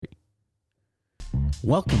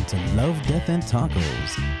Welcome to Love, Death, and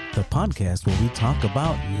Tacos, the podcast where we talk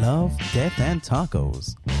about love, death, and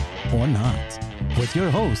tacos. Or not. With your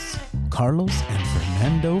hosts, Carlos and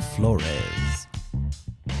Fernando Flores.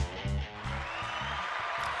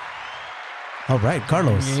 All right,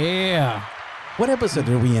 Carlos. Yeah. What episode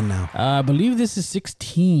are we in now? I believe this is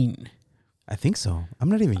 16. I think so. I'm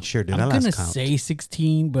not even sure. Did I I'm last going to count? say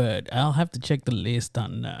 16, but I'll have to check the list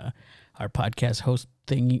on our podcast host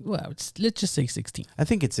thingy. Well, let's just say 16. I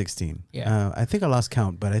think it's 16. Yeah. I think I lost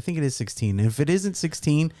count, but I think it is 16. And if it isn't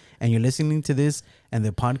 16 and you're listening to this and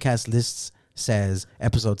the podcast list says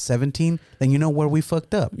episode 17, then you know where we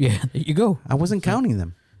fucked up. Yeah, there you go. I wasn't counting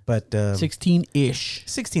them, but 16-ish.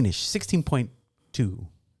 16-ish, 16.2,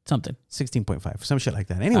 Something. 16.5, some shit like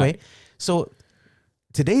that. Anyway, so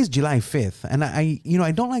today's July 5th, and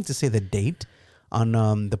I don't like to say the date on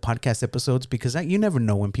the podcast episodes because you never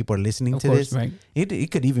know when people are listening to course, this. right.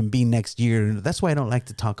 It could even be next year. That's why I don't like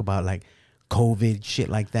to talk about like COVID shit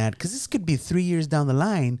like that, because this could be 3 years down the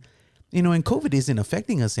line, and COVID isn't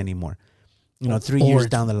affecting us anymore. 3 years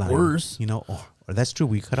down the line, worse. or that's true.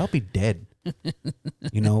 We could all be dead.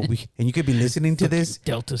 And you could be listening to this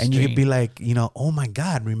Delta and you could be strain. like, oh my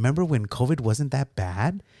God, remember when COVID wasn't that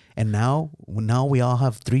bad? And now we all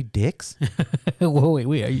have 3 dicks. Whoa,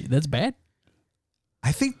 wait. That's bad?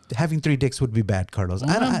 I think having 3 dicks would be bad, Carlos.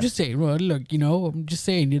 I'm just saying. Well, look, I'm just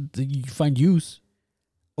saying you find use.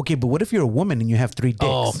 Okay, but what if you're a woman and you have 3 dicks?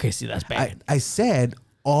 Oh, okay. See, that's bad. I said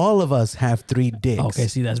all of us have 3 dicks. Okay,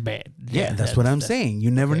 see, that's bad. Yeah, that's what I'm saying. You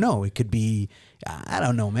never know. It could be, I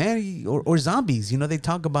don't know, man, or zombies. They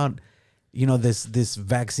talk about, this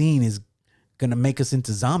vaccine is gonna make us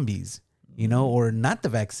into zombies. Or not the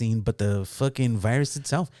vaccine, but the fucking virus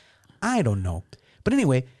itself. I don't know. But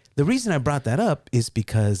anyway, the reason I brought that up is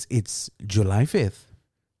because it's July 5th.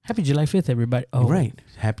 Happy July 5th, everybody. Oh, Right.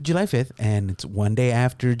 Happy July 5th. And it's one day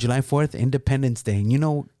after July 4th, Independence Day.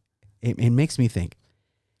 And it makes me think.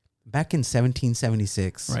 Back in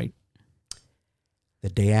 1776, Right. the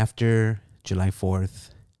day after July 4th,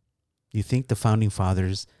 you think the founding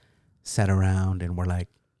fathers sat around and were like,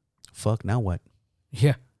 fuck, now what?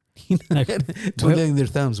 Yeah. Twiddling their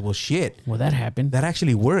thumbs. Well, shit. Well, that happened. That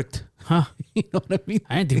actually worked. Huh? You know what I mean?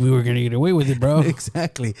 I didn't think we were going to get away with it, bro.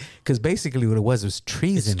 Exactly. Because basically what it was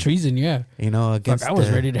treason. It's treason, yeah. Against Fuck, I was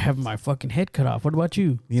ready to have my fucking head cut off. What about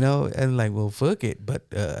you? and like, well, fuck it. But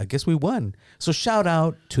I guess we won. So shout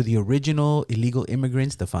out to the original illegal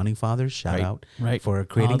immigrants, the founding fathers. Shout out for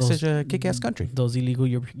creating such a kick-ass country. Those illegal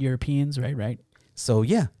Europeans, right? So,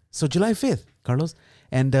 yeah. So July 5th, Carlos.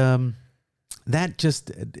 And that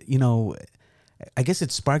just, I guess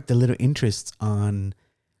it sparked a little interest on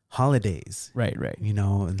holidays. Right.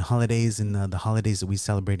 And the holidays the holidays that we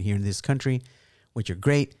celebrate here in this country, which are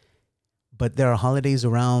great. But there are holidays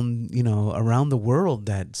around the world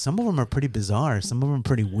that some of them are pretty bizarre. Some of them are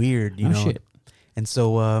pretty weird, Shit. And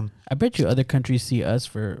so I bet you other countries see us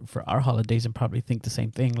for our holidays and probably think the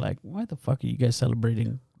same thing. Like, why the fuck are you guys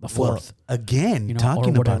celebrating the 4th? Well, again,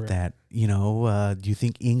 talking about that, do you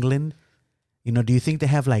think England, do you think they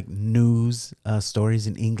have like news stories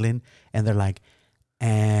in England and they're like,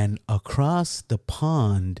 and across the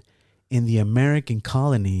pond in the American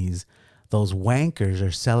colonies, those wankers are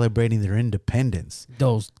celebrating their independence.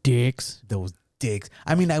 Those dicks.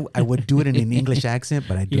 I mean, I would do it in an English accent,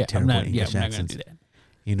 but I do terrible English I'm accents. not gonna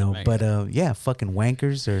do that. But fucking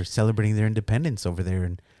wankers are celebrating their independence over there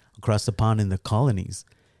and across the pond in the colonies.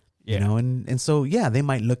 Yeah. And so, yeah, they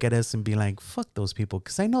might look at us and be like, fuck those people.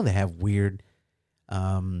 Because I know they have weird,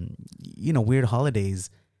 weird holidays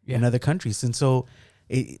in other countries. And so,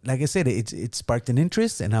 like I said, it sparked an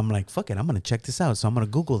interest. And I'm like, fuck it, I'm going to check this out. So I'm going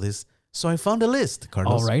to Google this. So I found a list,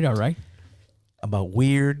 Carlos. All right. About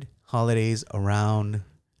weird holidays around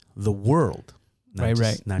the world. Not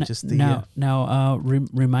just the... Now,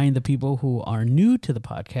 remind the people who are new to the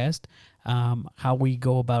podcast how we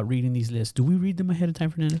go about reading these lists. Do we read them ahead of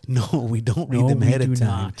time, Fernando? No, we don't read them ahead of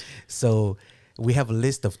time. Not. So we have a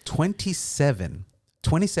list of 27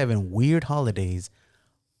 weird holidays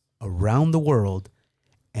around the world,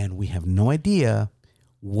 and we have no idea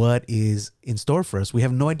what is in store for us. We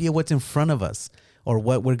have no idea what's in front of us or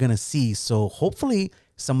what we're going to see. So hopefully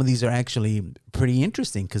some of these are actually pretty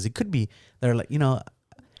interesting, because it could be, they're like,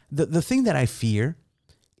 the thing that I fear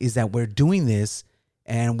is that we're doing this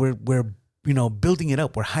and we're building it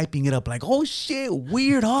up. We're hyping it up like, oh shit,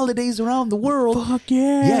 weird holidays around the world. Fuck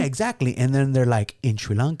yeah. Yeah, exactly. And then they're like, in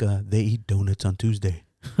Sri Lanka, they eat donuts on Tuesday.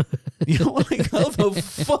 Like, how the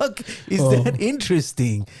fuck is that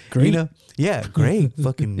interesting? Great. Yeah, great.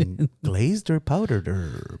 Fucking glazed or powdered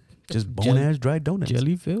or just bone-ass dried donuts.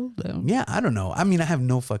 Jelly filled? Yeah, I don't know. I mean, I have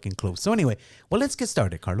no fucking clue. So anyway, well, let's get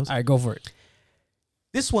started, Carlos. All right, go for it.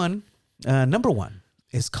 This one, number one,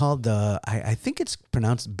 is called I think it's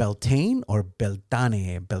pronounced Beltane or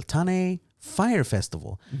Beltane Fire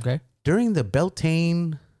Festival. Okay. During the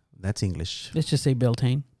Beltane, that's English. Let's just say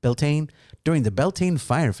Beltane. Beltane, during the Beltane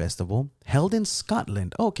Fire Festival, held in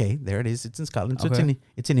Scotland. Okay, there it is. It's in Scotland. So Okay.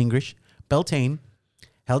 it's in English. Beltane,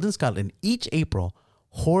 held in Scotland each April,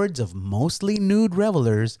 hordes of mostly nude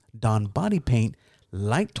revelers don body paint,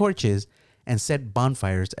 light torches, and set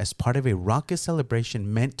bonfires as part of a raucous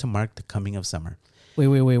celebration meant to mark the coming of summer.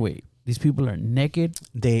 Wait. These people are naked.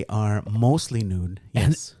 They are mostly nude,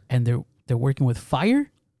 yes, And they're working with fire?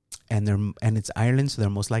 and it's Ireland, so they're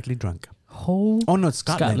most likely drunk. Oh No, it's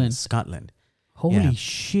Scotland. Holy Yeah.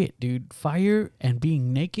 shit, dude. Fire and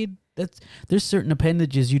being naked? There's certain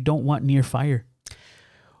appendages you don't want near fire.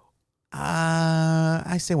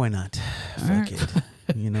 I say why not? Fuck Alright. it.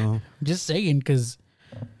 You know. Just saying, because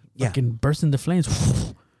Yeah. fucking burst into flames.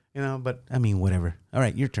 You know, but I mean, whatever. All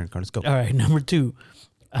right, your turn, Carlos. Go. All right, number 2.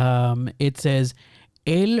 It says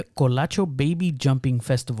El Colacho Baby Jumping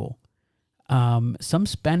Festival. Some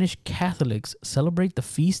Spanish Catholics celebrate the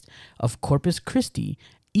feast of Corpus Christi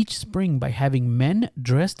each spring by having men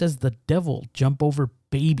dressed as the devil jump over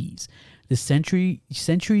babies. The centuries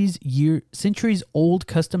old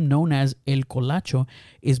custom known as El Colacho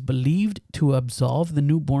is believed to absolve the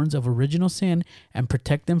newborns of original sin and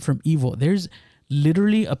protect them from evil. There's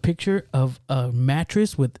literally a picture of a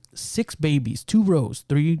mattress with 6 babies, 2 rows,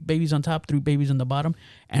 3 babies on top, 3 babies on the bottom,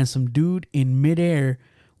 and some dude in midair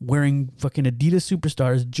wearing fucking Adidas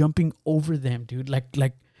Superstars jumping over them, dude,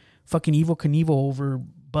 like fucking Evel Knievel over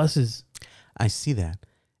buses. I see that,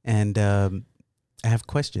 and I have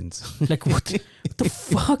questions. Like what the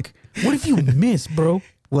fuck? What if you miss, bro?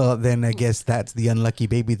 Well, then I guess that's the unlucky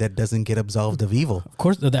baby that doesn't get absolved of evil. Of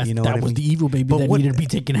course, that You know what I was mean? the evil baby But that what- needed to be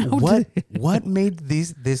taken out. What made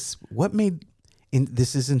this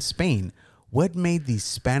is in Spain. What made these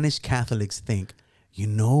Spanish Catholics think, you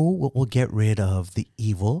know what will get rid of the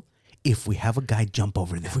evil? If we have a guy jump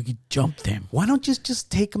over them. If we could jump them. Why don't you just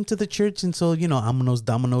take them to the church and so, Amonos,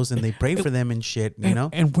 Dominos, and they pray for them and shit, you know?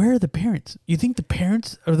 And where are the parents? You think the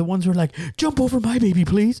parents are the ones who are like, jump over my baby,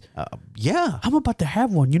 please? Yeah. I'm about to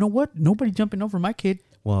have one. You know what? Nobody jumping over my kid.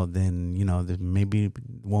 Well, then, maybe it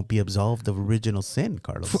won't be absolved of original sin,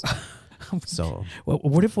 Carlos. So, Well,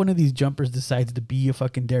 what if one of these jumpers decides to be a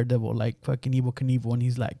fucking daredevil like fucking Evel Knievel and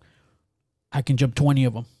he's like, I can jump 20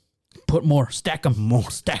 of them. Put more. Stack them.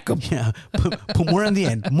 Stack them. yeah, put more on the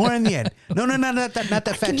end. More on the end. No, not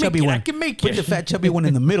that fat chubby one. I can make Put it. the fat chubby one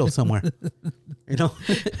in the middle somewhere. You know?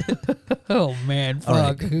 Oh, man. All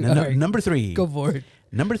right. Fuck. No, All right. Number 3. Go for it.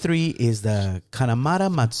 Number 3 is the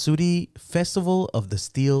Kanamara Matsuri Festival of the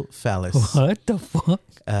Steel Phallus. What the fuck?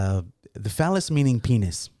 The phallus meaning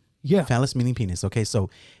penis. Yeah. Phallus meaning penis. Okay, so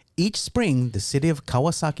each spring, the city of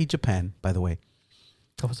Kawasaki, Japan, by the way.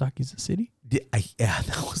 Kawasaki's a city? Yeah,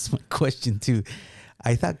 that was my question too.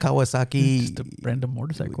 I thought Kawasaki... Just a random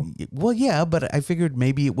motorcycle. Well, yeah, but I figured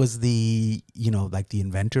maybe it was the, like the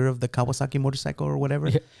inventor of the Kawasaki motorcycle or whatever.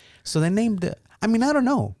 Yeah. So they named... I don't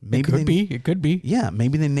know. Maybe It could be. Yeah,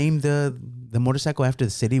 maybe they named the motorcycle after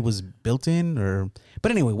the city was built in or...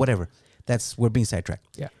 But anyway, whatever. We're being sidetracked.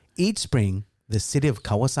 Yeah. Each spring, the city of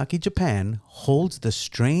Kawasaki, Japan holds the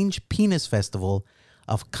strange penis festival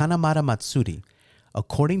of Kanamara Matsuri.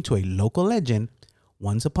 According to a local legend,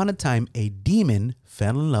 once upon a time, a demon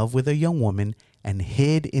fell in love with a young woman and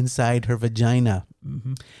hid inside her vagina,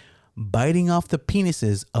 biting off the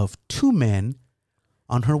penises of 2 men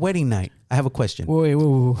on her wedding night. I have a question. Wait.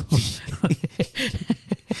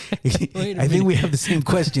 I think we have the same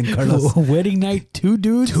question, Carlos. Wedding night, 2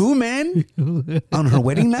 dudes? 2 men on her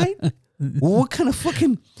wedding night? What kind of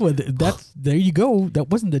fucking... Well, there you go. That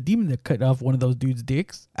wasn't the demon that cut off one of those dudes'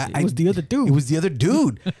 dicks. It was the other dude. It was the other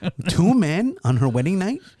dude. 2 men on her wedding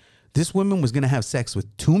night? This woman was going to have sex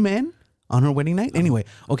with 2 men on her wedding night? Anyway,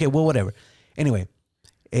 okay, well, whatever. Anyway,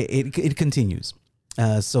 it continues.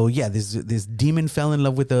 So, yeah, this demon fell in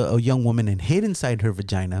love with a young woman and hid inside her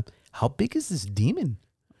vagina. How big is this demon?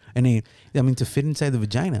 And to fit inside the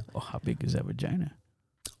vagina. Oh, how big is that vagina?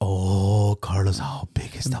 Oh, Carlos, how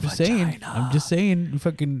big is the vagina? I'm just saying.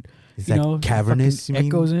 Fucking, Is that cavernous, fucking you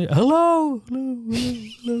mean? echoes in it. Hello.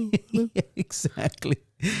 Yeah, exactly.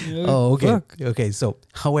 Yeah, Oh, okay. fuck. Okay, so,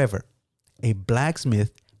 however, a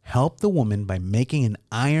blacksmith helped the woman by making an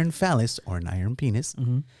iron phallus or an iron penis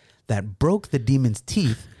that broke the demon's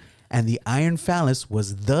teeth, and the iron phallus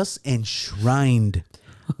was thus enshrined.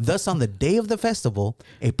 Thus, on the day of the festival,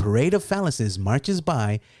 a parade of phalluses marches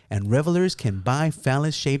by, and revelers can buy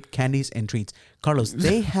phallus-shaped candies and treats. Carlos,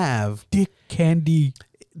 they have Dick candy.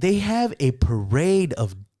 they have a parade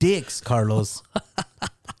of dicks, Carlos.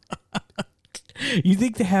 You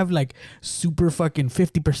think they have like super fucking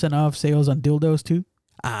 50% off sales on dildos too?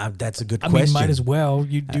 That's a good I question. mean, might as well,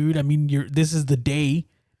 you dude. I mean, this is the day.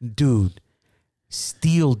 Dude,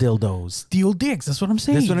 steel dildos. Steel dicks. That's what I'm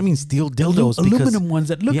saying. That's what I mean, steel dildos. Aluminum ones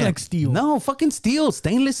that look Yeah. like steel. No, fucking steel,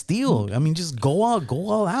 stainless steel. I mean, just go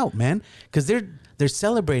all out, man. Because they're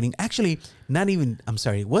celebrating. Actually, not even. I'm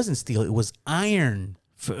sorry, it wasn't steel. It was iron.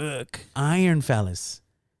 Fuck. Iron phallus.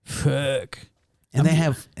 Fuck. And they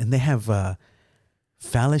have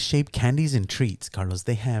phallus shaped candies and treats, Carlos.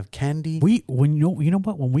 They have candy. You know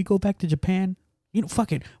what? When we go back to Japan,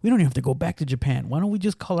 fuck it. We don't even have to go back to Japan. Why don't we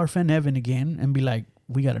just call our friend Evan again and be like,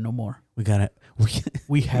 we gotta know more.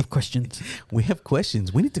 We have questions. We have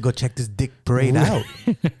questions. We need to go check this dick parade out.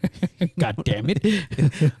 God damn it.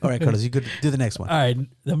 All right, Carlos, you could do the next one. All right,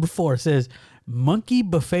 number 4 says Monkey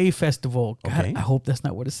Buffet Festival. God, Okay. I hope that's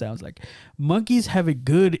not what it sounds like. Monkeys have it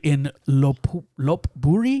good in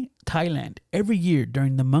Lopburi, Thailand. Every year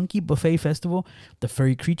during the Monkey Buffet Festival, the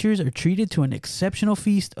furry creatures are treated to an exceptional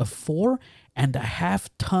feast of 4.5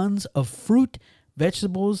 tons of fruit,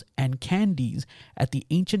 vegetables, and candies at the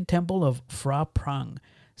ancient temple of Phra Prang,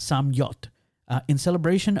 Samyot. In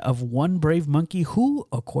celebration of one brave monkey who,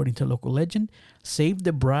 according to local legend, saved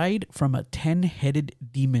the bride from a 10-headed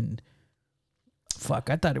demon. Fuck,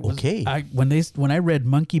 I thought it was Okay. When I read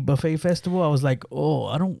Monkey Buffet Festival, I was like,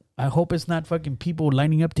 I hope it's not fucking people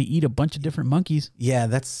lining up to eat a bunch of different monkeys. Yeah,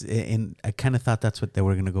 and I kind of thought that's what they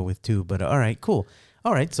were going to go with too. But all right, cool.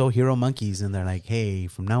 All right, so hero monkeys, and they're like, hey,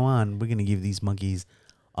 from now on, we're going to give these monkeys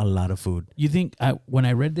a lot of food. You think when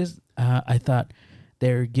I read this, I thought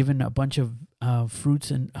they're given a bunch of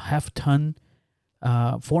fruits and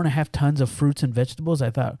 4.5 tons of fruits and vegetables.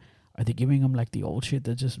 I thought, are they giving them like the old shit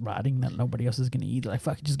that's just rotting that nobody else is gonna eat? Like,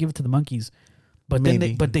 fuck, just give it to the monkeys. But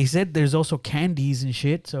Maybe. then they said there's also candies and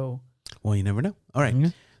shit. So Well, you never know. All right.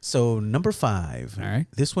 Mhm. So number 5. All right.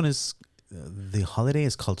 This one is the holiday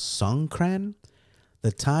is called Songkran.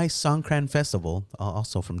 The Thai Songkran Festival,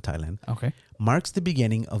 also from Thailand, okay, marks the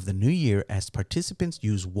beginning of the new year as participants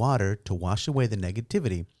use water to wash away the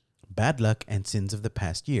negativity, bad luck, and sins of the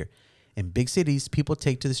past year. In big cities, people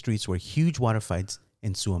take to the streets where huge water fights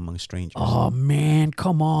ensue among strangers. oh man,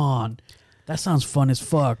 come on, that sounds fun as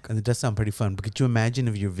fuck. And it does sound pretty fun. But could you imagine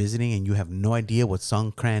if you're visiting and you have no idea what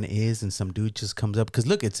Songkran is and some dude just comes up? Because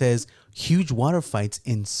look, it says huge water fights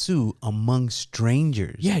ensue among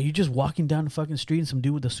strangers. Yeah, you're just walking down the fucking street and some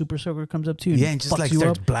dude with a super soaker comes up to you. Yeah, and just fucks like you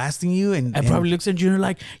starts up. blasting you. And Probably looks at you and you're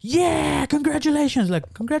like, yeah, congratulations.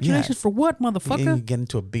 Like, congratulations for what, and you motherfucker? get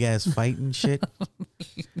into a big ass fight and shit.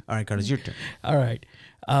 All right, Carlos, your turn. All right.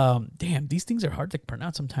 Damn, these things are hard to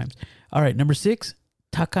pronounce sometimes. All right, number 6,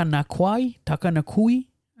 Takanakui.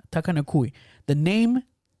 The name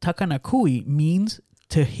Takanakui means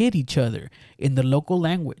to hit each other in the local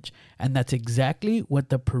language, and that's exactly what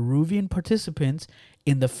the Peruvian participants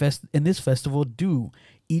in this festival do.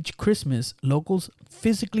 Each Christmas, locals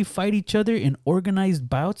physically fight each other in organized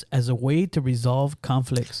bouts as a way to resolve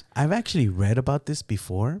conflicts. I've actually read about this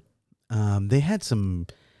before. They had some,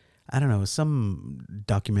 I don't know, some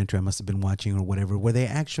documentary I must have been watching or whatever, where they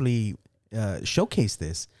actually showcase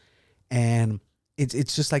this. And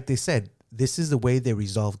it's just like they said, this is the way they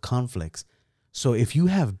resolve conflicts. So if you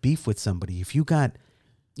have beef with somebody, if you got,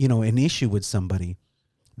 an issue with somebody,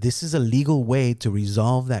 this is a legal way to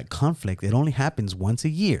resolve that conflict. It only happens once a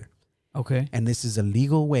year. Okay. And this is a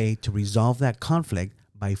legal way to resolve that conflict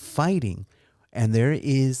by fighting. And there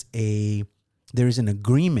is an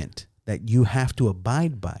agreement that you have to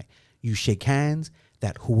abide by. You shake hands,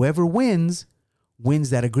 that whoever wins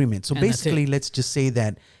that agreement. So And that's basically, it. let's just say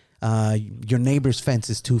that your neighbor's fence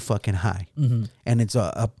is too fucking high, and it's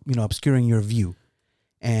obscuring your view.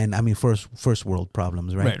 And I mean, first world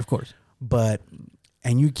problems, right? Right, of course.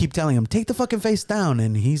 And you keep telling him, take the fucking fence down,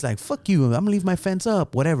 and he's like, fuck you, I'm gonna leave my fence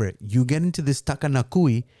up, whatever. You get into this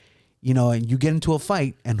takanakui, and you get into a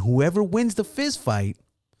fight, and whoever wins the fist fight,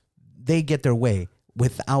 they get their way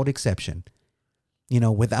without exception.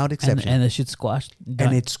 Without exception. And the shit's squashed. Done.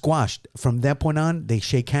 And it's squashed. From that point on, they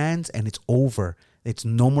shake hands and it's over. It's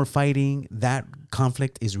no more fighting. That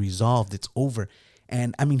conflict is resolved. It's over.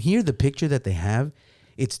 And I mean, here, the picture that they have,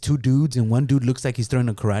 it's two dudes and one dude looks like he's throwing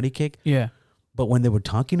a karate kick. Yeah. But when they were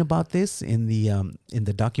talking about this in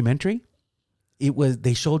the documentary,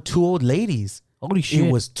 they showed two old ladies Holy shit.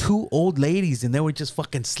 It was two old ladies, and they were just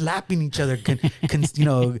fucking slapping each other,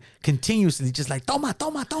 continuously, just like toma,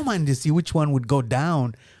 toma, toma, and to see which one would go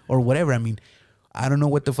down or whatever. I mean, I don't know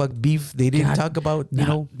what the fuck beef they didn't God, talk about.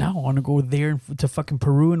 Now I want to go there to fucking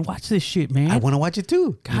Peru and watch this shit, man. I want to watch it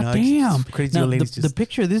too. God damn. Crazy Now, old ladies. the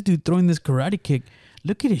picture of this dude throwing this karate kick.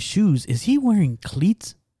 Look at his shoes. Is he wearing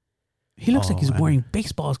cleats? He looks like he's wearing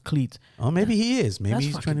baseball cleats. Oh, maybe he is. Maybe That's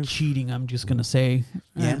he's trying to cheating. I'm just gonna say.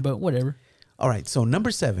 Yeah. But whatever. All right, so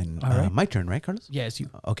number 7. All right. My turn, right, Carlos? Yes,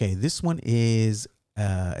 you. Okay, this one is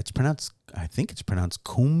it's pronounced. I think it's pronounced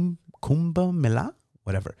Kumbh Mela,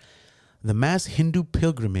 whatever. The mass Hindu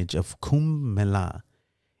pilgrimage of Kumbh Mela,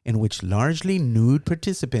 in which largely nude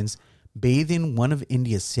participants bathe in one of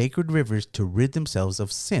India's sacred rivers to rid themselves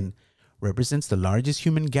of sin, represents the largest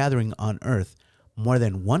human gathering on earth. More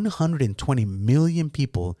than 120 million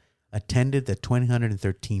people attended the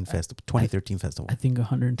 2013 festival. I think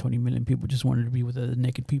 120 million people just wanted to be with the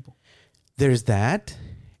naked people. There's that.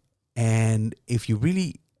 And if you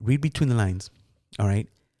really read between the lines, all right,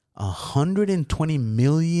 120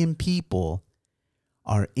 million people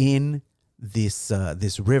are in this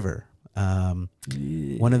river.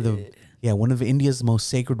 One of India's most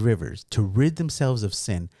sacred rivers, to rid themselves of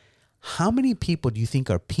sin. How many people do you think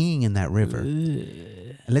are peeing in that river?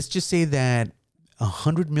 And let's just say that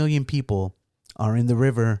 100 million people are in the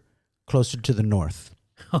river closer to the north.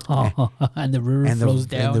 And the river flows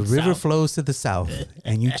down. And the river south. flows to the south.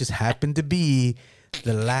 And you just happen to be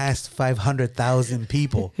the last 500,000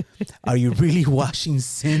 people. Are you really washing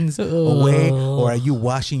sins away, or are you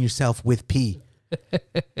washing yourself with pee?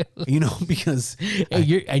 Because Hey,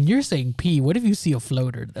 you're saying pee. What if you see a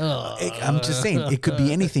floater? I'm just saying it could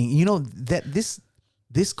be anything. That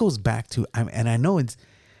this goes back to, and I know it's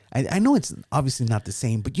obviously not the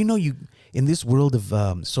same, but you in this world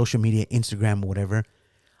of social media, Instagram, whatever,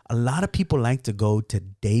 a lot of people like to go to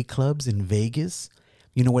day clubs in Vegas,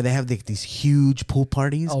 where they have these huge pool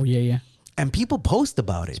parties. Oh yeah. And people post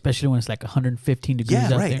about it. Especially when it's like 115 degrees Yeah,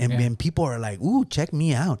 out right. there. And people are like, ooh, check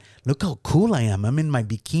me out. Look how cool I am. I'm in my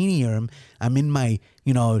bikini, or I'm in my,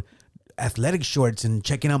 athletic shorts, and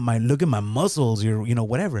look at my muscles, or,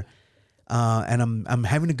 whatever. And I'm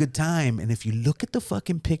having a good time. And if you look at the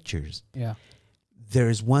fucking pictures, Yeah.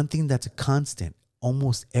 there's one thing that's a constant.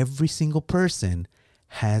 Almost every single person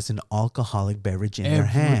has an alcoholic beverage in their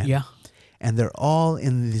hand. Yeah. And they're all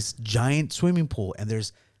in this giant swimming pool, and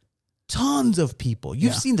there's tons of people.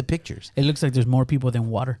 You've seen the pictures. It looks like there's more people than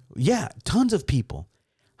water. Yeah, tons of people.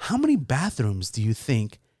 How many bathrooms do you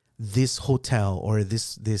think this hotel or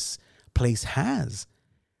this place has?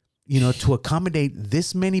 To accommodate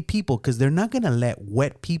this many people, because they're not going to let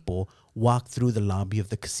wet people walk through the lobby of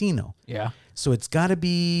the casino. Yeah. So it's got to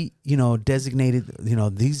be, designated,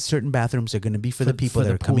 these certain bathrooms are going to be for the people for that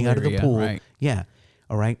the are coming pool out of the area, pool. right. Yeah.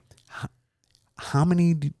 All right. How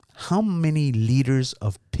many liters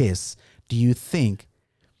of piss do you think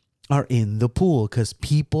are in the pool? Because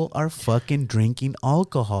people are fucking drinking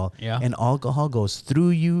alcohol. Yeah. And alcohol goes through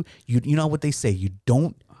you. You know what they say. You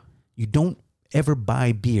don't ever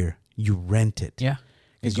buy beer. You rent it. Yeah.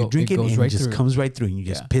 Because you drink it and it just comes right through, and you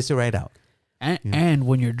just piss it right out. And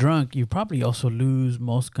when you're drunk, you probably also lose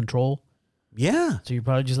most control. Yeah. So you're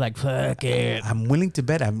probably just like, fuck it. I'm willing to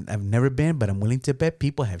bet. I've never been, but I'm willing to bet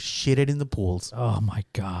people have shitted in the pools. Oh my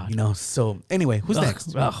God. So anyway, who's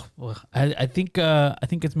next? I think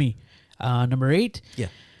it's me. Number 8. Yeah.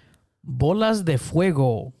 Bolas de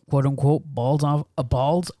fuego, quote unquote,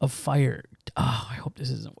 balls of fire. Oh, I hope this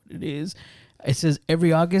isn't what it is. It says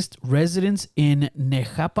every August, residents in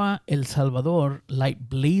Nejapa, El Salvador, light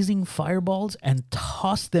blazing fireballs and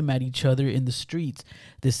toss them at each other in the streets.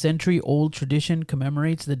 This century-old tradition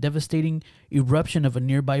commemorates the devastating eruption of a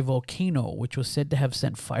nearby volcano, which was said to have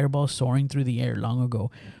sent fireballs soaring through the air long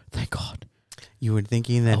ago. Thank God. You were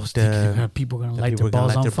thinking that I was thinking people are going to light their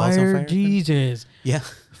balls on balls on fire. fire? Jesus. Yeah.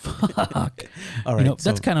 Fuck. All right.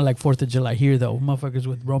 That's kind of like 4th of July here, though. Motherfuckers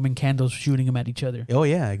with Roman candles shooting them at each other. Oh,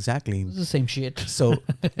 yeah, exactly. It's the same shit. So,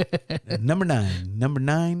 number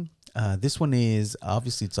 9. This one is,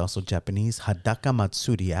 obviously, it's also Japanese. Hadaka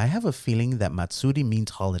Matsuri. I have a feeling that Matsuri means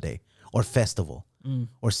holiday or festival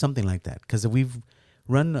or something like that. Because we've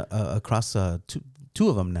run across two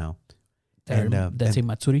of them now. That say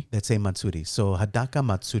Matsuri? That say Matsuri. So, Hadaka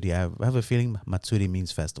Matsuri. I have a feeling Matsuri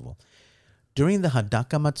means festival. During the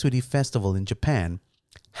Hadaka Matsuri festival in Japan,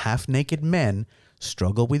 half-naked men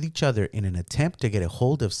struggle with each other in an attempt to get a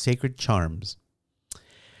hold of sacred charms.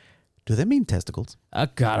 Do they mean testicles?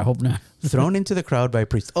 God, I hope not. Thrown into the crowd by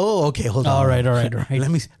priests. Oh, okay, hold on. All right.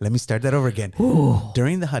 Let me start that over again. Ooh.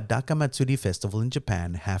 During the Hadaka Matsuri festival in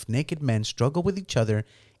Japan, half-naked men struggle with each other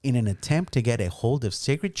in an attempt to get a hold of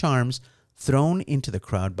sacred charms thrown into the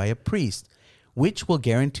crowd by a priest, which will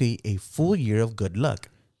guarantee a full year of good luck.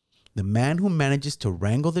 The man who manages to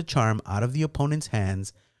wrangle the charm out of the opponent's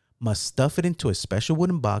hands must stuff it into a special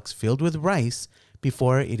wooden box filled with rice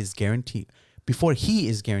before he is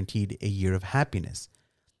guaranteed a year of happiness.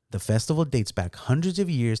 The festival dates back hundreds of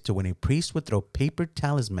years to when a priest would throw paper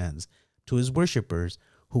talismans to his worshippers,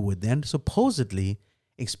 who would then supposedly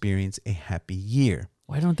experience a happy year.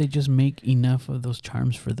 Why don't they just make enough of those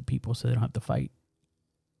charms for the people so they don't have to fight?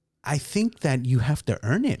 I think that you have to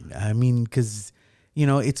earn it. I mean, because,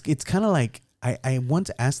 it's kind of like, I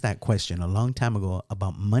once asked that question a long time ago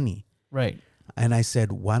about money. Right. And I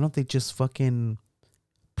said, why don't they just fucking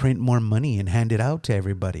print more money and hand it out to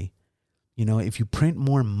everybody? If you print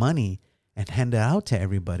more money and hand it out to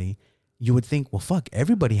everybody, you would think, well, fuck,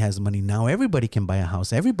 everybody has money. Now everybody can buy a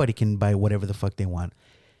house. Everybody can buy whatever the fuck they want.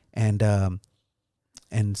 And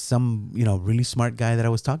some, really smart guy that I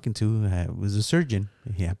was talking to was a surgeon.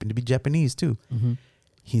 He happened to be Japanese too. Mm-hmm.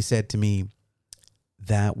 He said to me,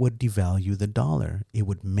 that would devalue the dollar. It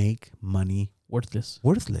would make money Worthless.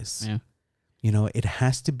 worthless. Yeah. It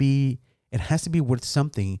has to be worth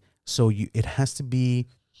something. So it has to be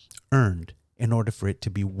earned in order for it to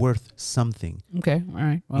be worth something. Okay. All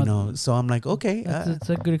right. Well, So I'm like, okay. that's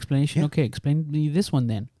a good explanation. yeah. Okay. Explain me this one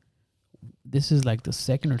then. This is like the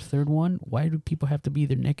second or third one. Why do people have to be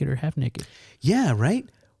either naked or half naked? Yeah, right?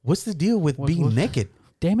 What's the deal with being naked?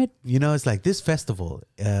 Damn it. It's like this festival,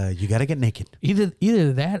 you got to get naked.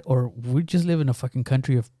 Either that or we just live in a fucking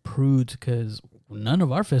country of prudes because none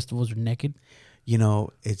of our festivals are naked.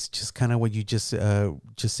 It's just kind of what you just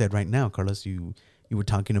said right now, Carlos. You were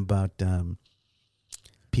talking about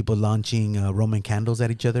people launching Roman candles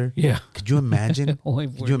at each other. Yeah. Could you imagine?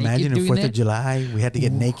 Could you imagine on 4th of July we had to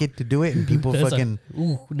get naked to do it and people fucking...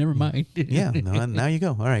 never mind. Yeah, no, now you go.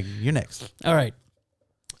 All right, you're next. All right.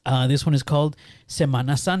 This one is called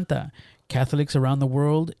Semana Santa. Catholics around the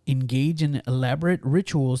world engage in elaborate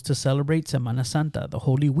rituals to celebrate Semana Santa, the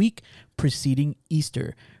Holy Week preceding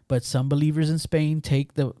Easter. But some believers in Spain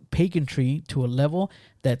take the paganry to a level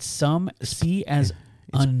that some see as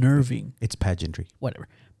unnerving. It's pageantry. Whatever.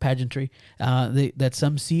 Pageantry. That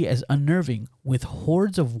some see as unnerving, with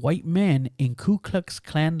hordes of white men in Ku Klux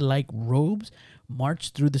Klan-like robes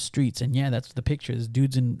march through the streets. And yeah, that's the picture. There's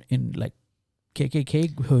dudes in like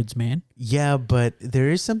KKK hoods, man. Yeah, but there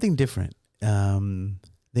is something different.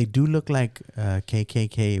 They do look like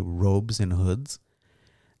KKK robes and hoods.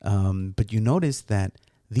 But you notice that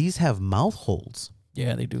these have mouth holes.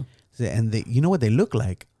 Yeah, they do. And you know what they look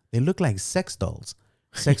like? They look like sex dolls.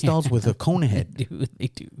 Sex dolls with a cone head. They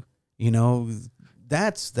do.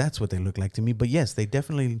 That's what they look like to me. But yes, they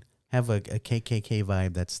definitely have a KKK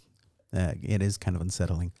vibe. It is kind of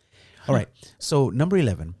unsettling. All right. So number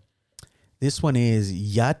 11. This one is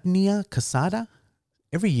Yatnia Casada.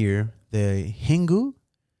 Every year, the Hingu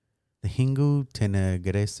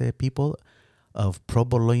Tenegrese people of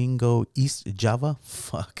Probolinggo, East Java.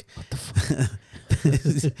 Fuck. What the fuck?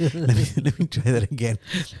 let me try that again.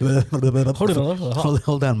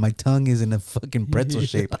 Hold on. My tongue is in a fucking pretzel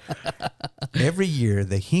shape. Every year,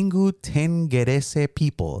 the Hingu Tengerese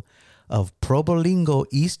people of Probolinggo,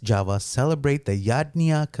 East Java celebrate the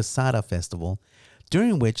Yatnia Casada festival,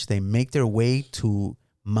 during which they make their way to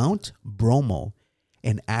Mount Bromo,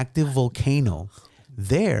 an active volcano.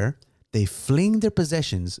 There, they fling their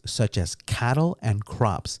possessions, such as cattle and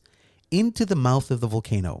crops, into the mouth of the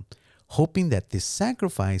volcano, hoping that this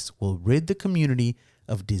sacrifice will rid the community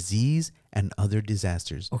of disease and other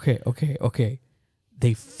disasters. Okay.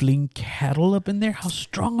 They fling cattle up in there? How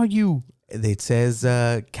strong are you? It says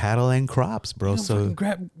cattle and crops, bro. So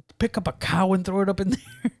pick up a cow and throw it up in there.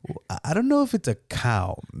 I don't know if it's a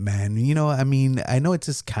cow, man. I know it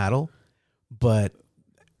says cattle, but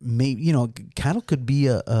maybe, cattle could be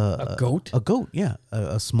a goat. A goat, yeah.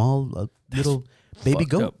 A small little baby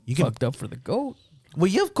goat. You get fucked up for the goat. Well,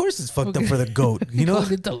 yeah, of course it's fucked up for the goat.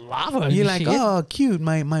 Going into lava. You're like, oh, cute.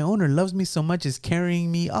 My owner loves me so much, is carrying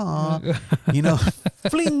me. Aw,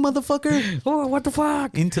 fling, motherfucker. Oh, what the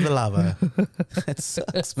fuck? Into the lava. That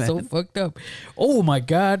sucks, man. So fucked up. Oh my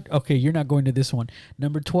God. Okay, you're not going to this one.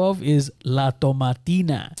 Number 12 is La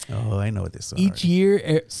Tomatina. Oh, I know this one. Each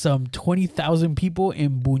year, some 20,000 people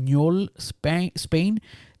in Buñol, Spain,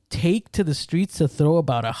 take to the streets to throw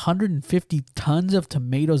about 150 tons of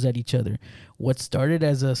tomatoes at each other. What started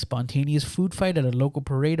as a spontaneous food fight at a local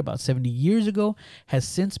parade about 70 years ago has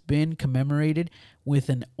since been commemorated with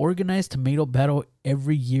an organized tomato battle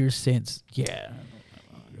every year since.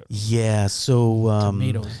 Yeah, so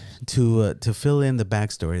tomatoes. To fill in the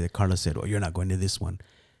backstory that Carlos said, well, you're not going to this one.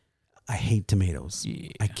 I hate tomatoes.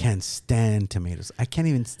 Yeah. I can't stand tomatoes. I can't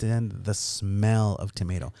even stand the smell of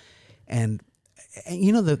tomato. And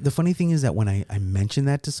you know, the funny thing is that when I mention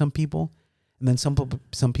that to some people, and then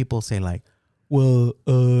some people say like, well,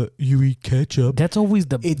 you eat ketchup. That's always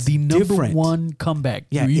the number different. one comeback.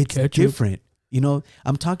 Yeah, You eat it's ketchup. different. You know,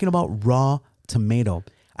 I'm talking about raw tomato.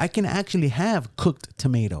 I can actually have cooked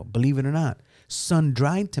tomato, believe it or not.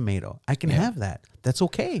 Sun-dried tomato. I can have that. That's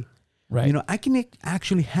okay. Right. You know, I can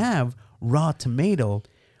actually have raw tomato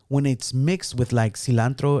when it's mixed with like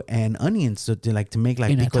cilantro and onions to make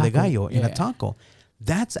like In a pico de taco. gallo in a Yeah. taco.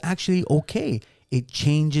 That's actually okay. It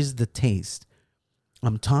changes the taste.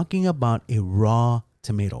 I'm talking about a raw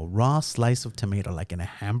tomato, raw slice of tomato, like in a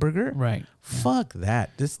hamburger. Right. Fuck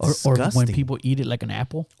that. This is Or disgusting. when people eat it like an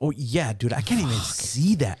apple. Oh yeah, dude, I can't even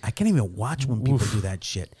see that. I can't even watch when people do that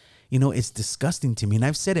shit. You know, it's disgusting to me. And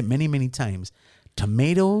I've said it many, many times.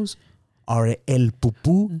 Tomatoes are el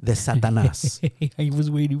pupú de Satanás. I was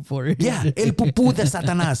waiting for it. Yeah, el pupú de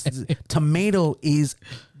Satanás. Tomato is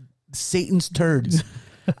Satan's turds.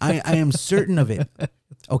 I am certain of it.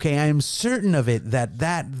 Okay, I am certain of it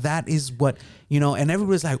that is what, you know, and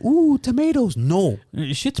everybody's like, ooh, tomatoes. No.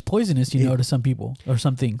 Shit's poisonous, you know, to some people or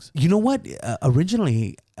some things. You know what?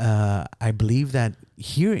 Originally, I believe that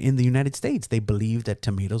here in the United States, they believed that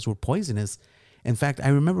tomatoes were poisonous. In fact, I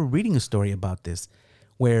remember reading a story about this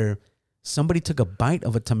where somebody took a bite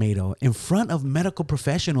of a tomato in front of medical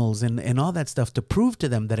professionals and all that stuff to prove to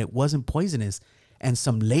them that it wasn't poisonous. And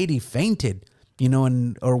some lady fainted, you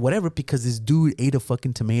know, or whatever, because this dude ate a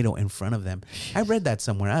fucking tomato in front of them. I read that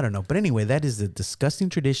somewhere. I don't know. But anyway, that is a disgusting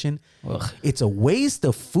tradition. Ugh. It's a waste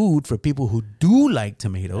of food for people who do like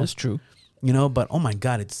tomatoes. That's true. You know, but oh my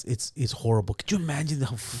God, it's horrible. Could you imagine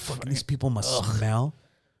how fucking these people must smell?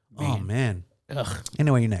 Oh man. Ugh.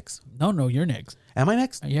 Anyway, you're next. No, you're next. Am I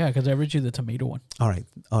next? Yeah, because I read you the tomato one. All right.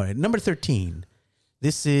 Number 13.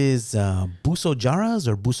 This is Buso Jaras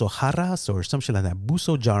or Buso Haras or some shit like that.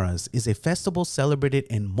 Buso Jaras is a festival celebrated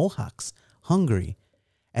in Mohacs, Hungary,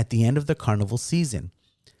 at the end of the carnival season.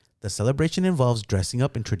 The celebration involves dressing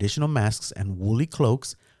up in traditional masks and woolly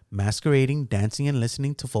cloaks, masquerading, dancing, and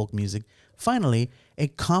listening to folk music. Finally, a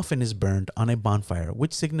coffin is burned on a bonfire,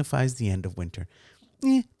 which signifies the end of winter.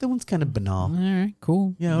 That one's kind of banal. All right,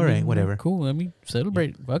 cool. Yeah, all right, whatever. Cool. Let me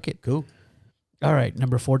celebrate. Fuck it. Cool. All right,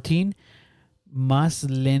 number 14.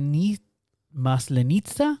 Maslenitsa.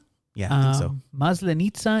 Yeah, I think so.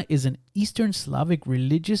 Maslenitsa is an Eastern Slavic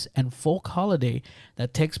religious and folk holiday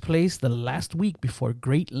that takes place the last week before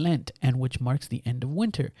Great Lent and which marks the end of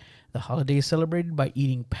winter. The holiday is celebrated by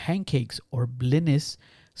eating pancakes or blinis,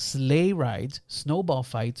 sleigh rides, snowball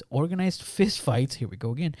fights, organized fist fights, here we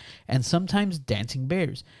go again, and sometimes dancing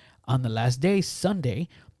bears. On the last day, Sunday,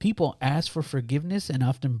 people ask for forgiveness and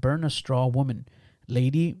often burn a straw woman,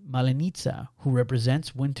 Lady Malenitsa, who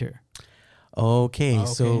represents winter. Okay,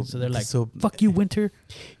 so they're like, fuck you, winter.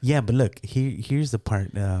 Yeah, but look, here's the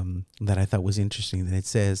part that I thought was interesting. That it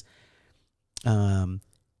says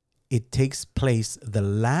it takes place the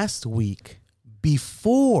last week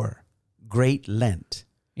before Great Lent.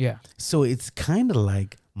 Yeah. So it's kind of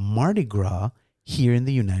like Mardi Gras here in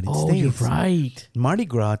the United States. Oh, you're right. Mardi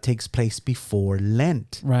Gras takes place before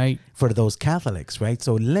Lent. Right. For those Catholics, right?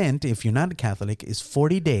 So Lent, if you're not a Catholic, is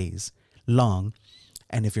 40 days long.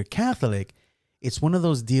 And if you're Catholic, it's one of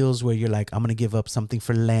those deals where you're like, I'm going to give up something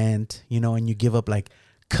for Lent, you know, and you give up like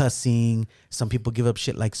cussing. Some people give up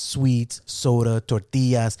shit like sweets, soda,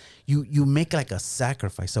 tortillas. You make like a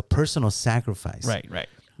sacrifice, a personal sacrifice.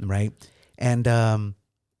 Right. And,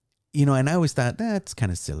 you know, and I always thought that's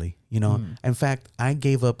kind of silly, you know. In fact, I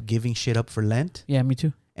gave up giving shit up for Lent. Yeah, me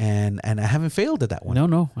too. And I haven't failed at that one.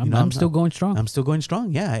 No, I'm still going strong. I'm still going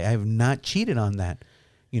strong. Yeah, I have not cheated on that,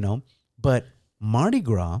 you know. But Mardi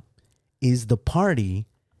Gras is the party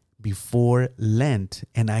before Lent.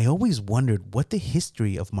 And I always wondered what the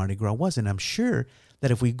history of Mardi Gras was. And I'm sure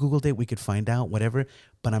that if we Googled it, we could find out, whatever.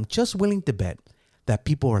 But I'm just willing to bet that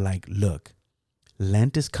people are like, look,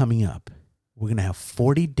 Lent is coming up. We're going to have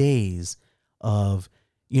 40 days of,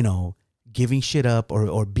 you know, giving shit up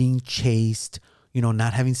or being chaste, you know,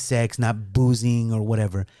 not having sex, not boozing or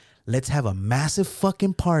whatever. Let's have a massive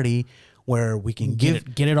fucking party where we can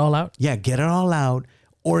get it all out. Yeah, get it all out.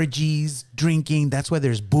 Orgies, drinking. That's why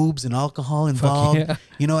there's boobs and alcohol involved. Yeah.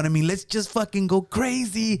 You know what I mean? Let's just fucking go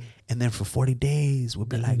crazy. And then for 40 days, we'll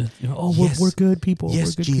be like, we're good people. Yes,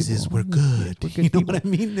 we're good Jesus, people. we're good. We're good You know people. what I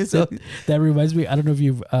mean? So that reminds me, I don't know if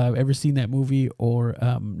you've ever seen that movie or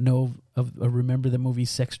know of or remember the movie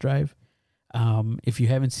Sex Drive. If you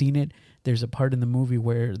haven't seen it, there's a part in the movie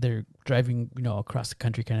where they're driving, across the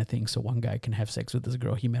country kind of thing. So one guy can have sex with this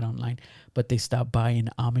girl he met online, but they stop by an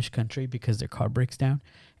Amish country because their car breaks down.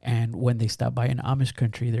 And when they stop by an Amish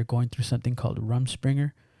country, they're going through something called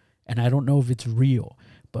Rumspringer. And I don't know if it's real,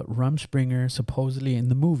 but Rumspringer, supposedly in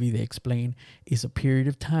the movie, they explain, is a period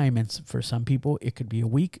of time. And for some people, it could be a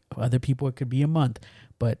week. For other people, it could be a month.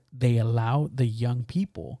 But they allow the young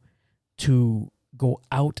people to go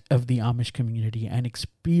out of the Amish community and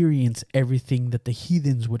experience everything that the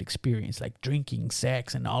heathens would experience, like drinking,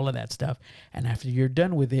 sex, and all of that stuff. And after you're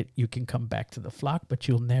done with it, you can come back to the flock, but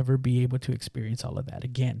you'll never be able to experience all of that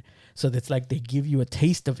again. So that's like they give you a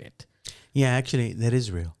taste of it. Yeah, actually, that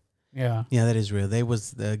is real. Yeah. Yeah, that is real. There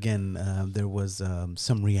was,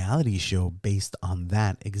 some reality show based on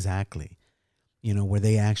that exactly, where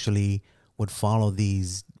they actually would follow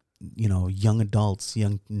these young adults,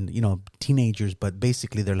 teenagers, but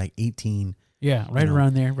basically they're like 18. Yeah,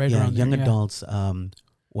 around there, around there. Young adults.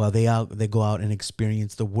 While they go out and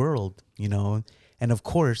experience the world, and of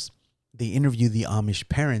course they interview the Amish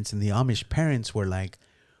parents, and the Amish parents were like,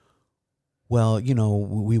 well,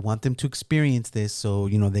 we want them to experience this so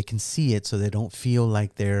they can see it, so they don't feel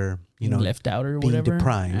like they're left out or being whatever,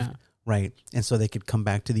 deprived, right? And so they could come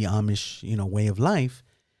back to the Amish way of life,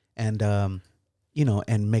 and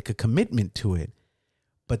and make a commitment to it.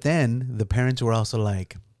 But then the parents were also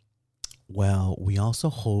like, well, we also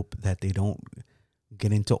hope that they don't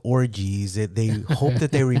get into orgies. That they hope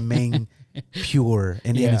that they remain pure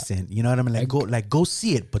and innocent. You know what I mean? Go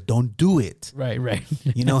see it, but don't do it. Right.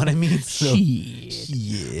 You know what I mean? So,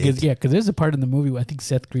 Shit. Because there's a part in the movie where I think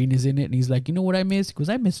Seth Green is in it, and he's like, you know what I miss? Because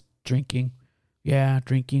I miss drinking. Yeah,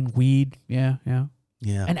 drinking, weed. Yeah.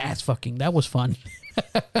 And ass fucking. That was fun.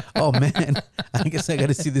 Oh, man. I guess I got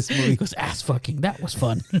to see this movie. Because ass fucking. That was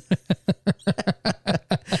fun.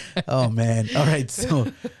 Oh, man. All right.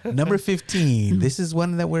 So, number 15. This is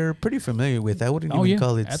one that we're pretty familiar with. I wouldn't even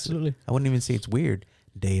call it. Absolutely. I wouldn't even say it's weird.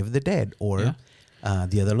 Day of the Dead, or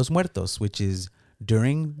Dia de los Muertos, which is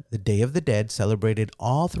during the Day of the Dead, celebrated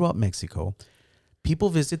all throughout Mexico. People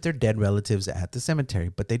visit their dead relatives at the cemetery,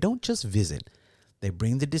 but they don't just visit. They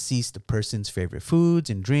bring the deceased person's favorite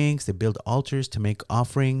foods and drinks. They build altars to make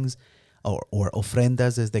offerings, or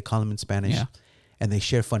ofrendas, as they call them in Spanish. Yeah. And they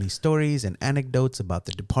share funny stories and anecdotes about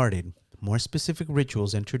the departed. More specific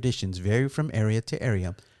rituals and traditions vary from area to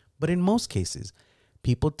area, but in most cases,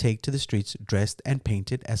 people take to the streets dressed and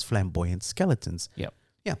painted as flamboyant skeletons. Yep.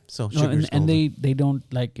 Yeah. So and they don't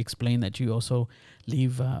like explain that you also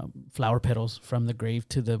leave flower petals from the grave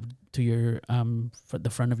to the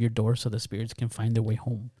front of your door, so the spirits can find their way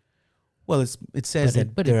home. Well, it says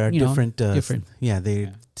that there are different.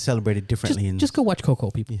 They celebrate it differently. Just go watch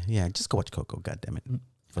Coco, people. Yeah, just go watch Coco. God damn it.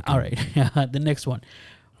 All right. The next one,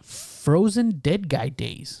 Frozen Dead Guy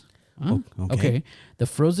Days. Huh? Okay. The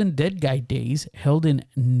Frozen Dead Guy Days, held in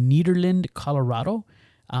Nederland, Colorado,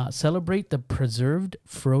 celebrate the preserved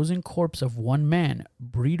frozen corpse of one man,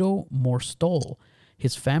 Brito Morstol.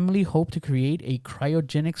 His family hoped to create a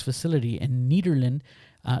cryogenics facility in Nederland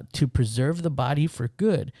to preserve the body for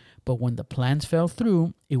good. But when the plans fell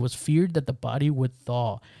through, it was feared that the body would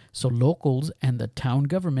thaw. So locals and the town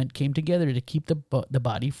government came together to keep the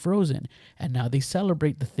body frozen. And now they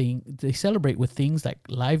celebrate with things like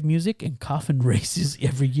live music and coffin races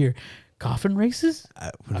every year. Coffin races?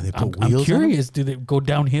 I'm curious. Do they go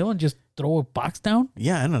downhill and just throw a box down?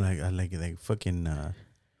 Yeah, I don't know. Like fucking.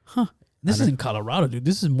 This is in Colorado, dude.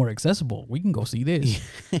 This is more accessible. We can go see this.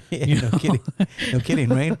 No kidding,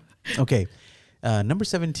 right? Okay. Number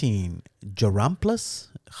 17, Jaramplas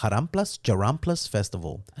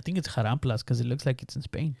Festival. I think it's Jaramplas because it looks like it's in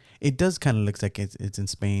Spain. It does kind of look like it's in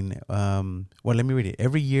Spain. Well, let me read it.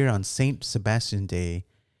 Every year on St. Sebastian Day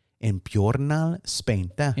in Piornal,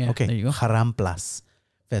 Spain. Okay, there you go. Jaramplas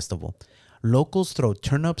Festival. Locals throw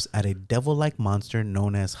turnips at a devil-like monster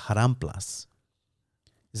known as Jaramplas.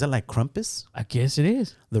 Is that like Krampus? I guess it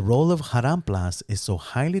is. The role of Jaramplas is so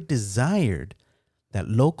highly desired that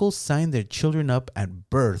locals sign their children up at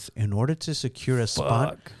birth in order to secure a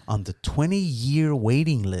spot on the 20-year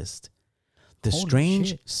waiting list. The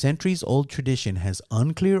strange, centuries-old tradition has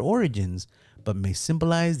unclear origins, but may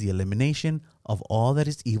symbolize the elimination of all that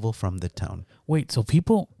is evil from the town. Wait, so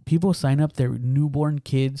people sign up their newborn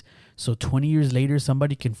kids so 20 years later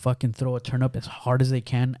somebody can fucking throw a turnip as hard as they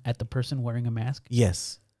can at the person wearing a mask?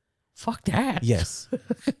 Yes. Fuck that. Yes.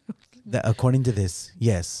 According to this,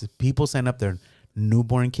 yes. People sign up their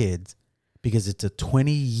newborn kids because it's a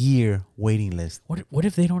 20-year waiting list. What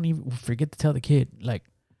if they don't even forget to tell the kid, like,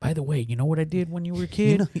 by the way, you know what I did when you were a You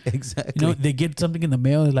kid? know, exactly. You know, they get something in the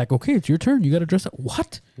mail. They're like, okay, it's your turn. You got to dress up.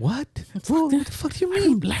 What? What? Well, what the fuck do you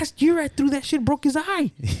mean? Last year I threw that shit, broke his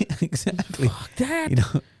eye. Exactly. Fuck that. You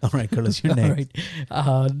know. All right, Carlos, you're All next.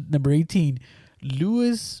 right. Number 18,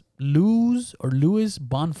 Lewis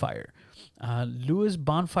Bonfire. Lewis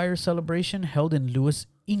Bonfire celebration held in Lewis,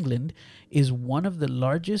 England, is one of the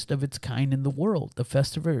largest of its kind in the world. The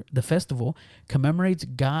festival commemorates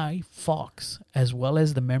Guy Fawkes, as well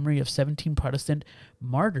as the memory of 17 Protestant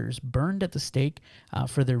martyrs burned at the stake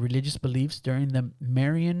for their religious beliefs during the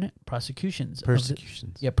Marian persecutions of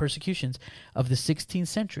the 16th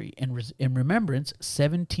century. In remembrance,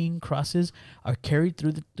 17 crosses are carried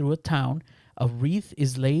through a town. A wreath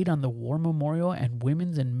is laid on the war memorial, and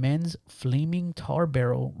women's and men's flaming tar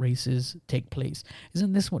barrel races take place.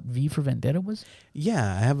 Isn't this what V for Vendetta was?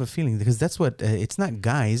 Yeah, I have a feeling because that's what it's not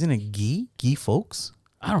Guy, isn't it? Guy Fawkes?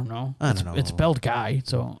 I don't know. I don't know. It's spelled Guy,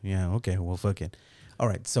 so Yeah. Okay. Well, fuck it. All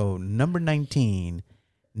right. So number 19,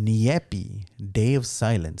 Niepi Day of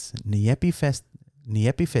Silence.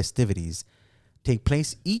 Niepi festivities take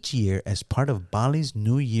place each year as part of Bali's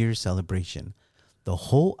New Year celebration. The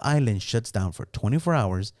whole island shuts down for 24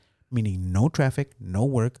 hours, meaning no traffic, no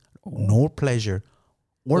work, no pleasure,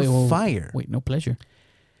 or fire. Wait, no pleasure.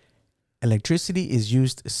 Electricity is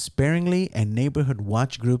used sparingly, and neighborhood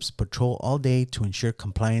watch groups patrol all day to ensure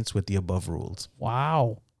compliance with the above rules.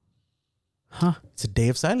 Wow. Huh. It's a day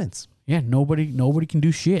of silence. Yeah, nobody can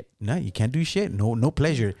do shit. No, you can't do shit. No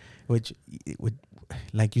pleasure. Which,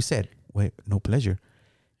 like you said, wait, no pleasure.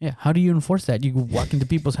 Yeah, how do you enforce that? You walk into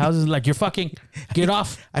people's houses like, you're fucking, get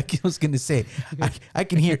off. I was going to say, I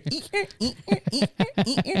can hear,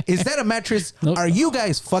 is that a mattress? Nope. Are you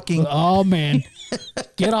guys fucking? Oh, man.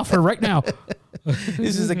 Get off her right now.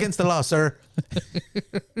 This is against the law, sir.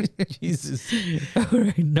 Jesus. All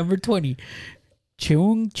right, number 20,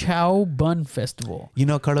 Cheung Chao Bun Festival. You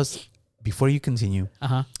know, Carlos, before you continue,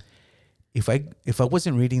 Uh-huh. if I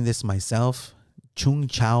wasn't reading this myself, Chung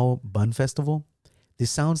Chao Bun Festival, this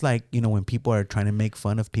sounds like, you know, when people are trying to make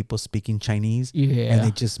fun of people speaking Chinese, Yeah. and they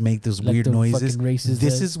just make those Like weird the noises. fucking racist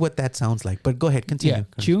This does. is what that sounds like. But go ahead, continue. Yeah,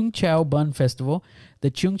 Cheung Chao Bun Festival. The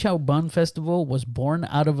Cheung Chao Bun Festival was born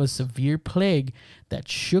out of a severe plague that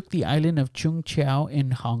shook the island of Cheung Chao in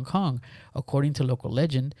Hong Kong. According to local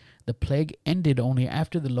legend, the plague ended only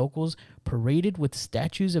after the locals paraded with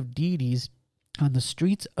statues of deities on the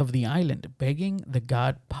streets of the island, begging the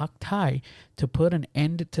god Pak Tai to put an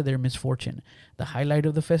end to their misfortune. The highlight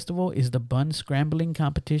of the festival is the bun scrambling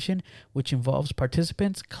competition, which involves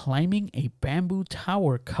participants climbing a bamboo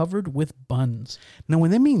tower covered with buns. Now, when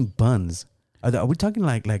they mean buns, are we talking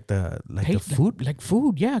like the food? Like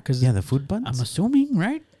food, yeah, because Yeah, the food buns. I'm assuming,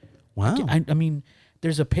 right? Wow. I mean,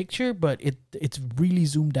 there's a picture, but it's really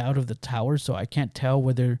zoomed out of the tower, so I can't tell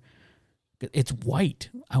whether it's white.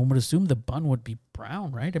 I would assume the bun would be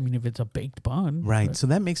brown, right? I mean, if it's a baked bun. Right. but- So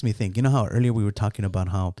that makes me think, you know how earlier we were talking about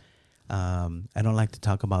how I don't like to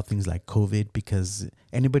talk about things like COVID because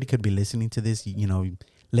anybody could be listening to this, you know,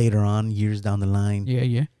 later on, years down the line. Yeah,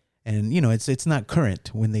 yeah. And, you know, it's not current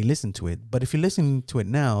when they listen to it. But if you're listening to it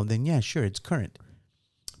now, then yeah, sure, it's current.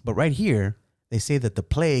 But right here, they say that the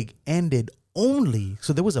plague ended only.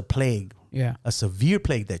 So there was a plague, Yeah. a severe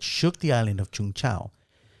plague that shook the island of Chung Chao.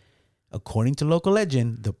 According to local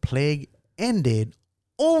legend, the plague ended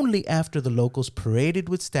only after the locals paraded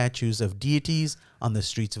with statues of deities on the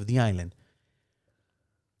streets of the island.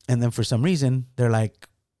 And then for some reason, they're like,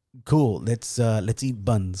 cool, let's eat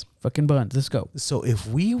buns. Fucking buns. Let's go. So if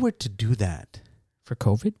we were to do that For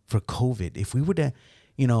COVID? for COVID, if we were to,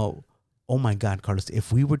 you know, oh my God, Carlos,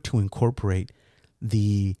 if we were to incorporate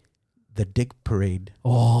the Dick Parade,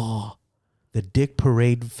 Oh. the Dick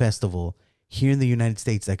Parade Festival here in the United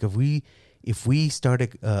States, like if we start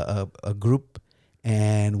a group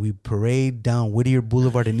and we parade down Whittier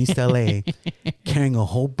Boulevard in East LA carrying a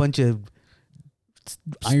whole bunch of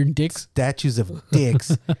Iron dicks? statues of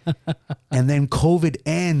dicks, and then COVID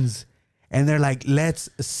ends and they're like, let's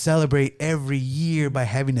celebrate every year by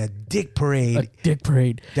having a dick parade A dick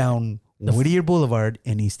parade. down Whittier Boulevard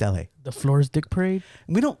in East LA. The Floors Dick Parade?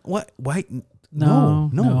 We don't, what, why? No.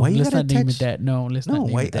 Why you let's gotta not name attach it that. No, let's No, not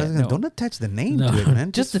name why? it that. No. No. Don't attach the name No. to it,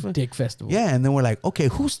 man. Just the fu- Dick Festival. Yeah, and then we're like, okay,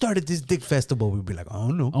 who started this dick festival? We'd be like, I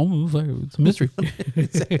don't know. Oh, it's a mystery.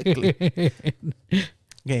 Exactly.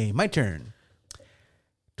 Okay, my turn.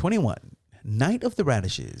 21. Night of the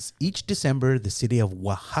Radishes. Each December, the city of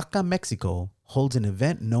Oaxaca, Mexico, holds an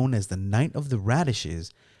event known as the Night of the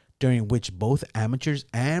Radishes, during which both amateurs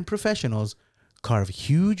and professionals carve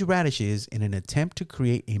huge radishes in an attempt to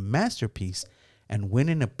create a masterpiece and win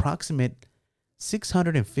an approximate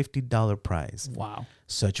 $650 prize. Wow.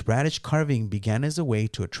 Such radish carving began as a way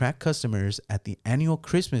to attract customers at the annual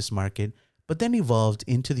Christmas market, but then evolved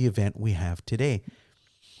into the event we have today.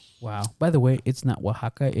 Wow. By the way, it's not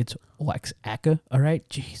Oaxaca, it's Oaxaca. All right.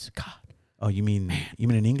 Jeez, God. Oh, you mean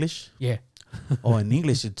in English? Yeah. Oh, in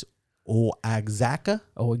English it's Oaxaca.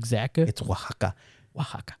 Oaxaca. It's Oaxaca.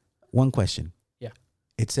 Oaxaca. One question. Yeah.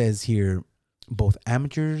 It says here both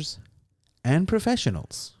amateurs and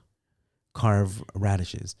professionals carve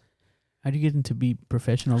radishes. How do you get into be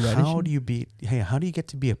professional radish? How do you get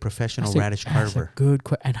to be a professional radish That's carver? a good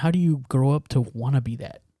question. And how do you grow up to want to be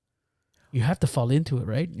that? You have to fall into it,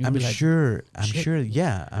 right? You'd I'm be like, sure. "Shit."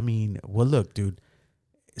 Yeah. I mean, well, look, dude,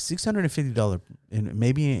 $650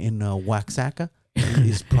 maybe in Oaxaca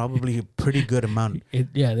is probably a pretty good amount.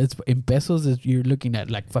 That's in pesos. You're looking at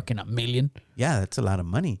like fucking $1 million. Yeah, that's a lot of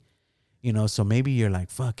money. So maybe you're like,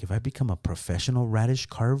 fuck, if I become a professional radish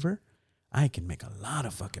carver, I can make a lot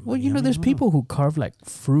of fucking money. Well, there's people who carve like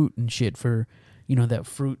fruit and shit for, that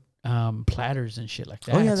fruit platters and shit like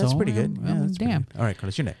that. Oh, yeah, that's So, pretty good. Yeah, that's pretty damn. good. All right,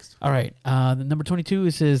 Carlos, you're next. All right. The number 22,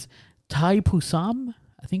 it says Thai Pusam.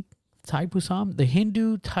 I think Thai Pusam. The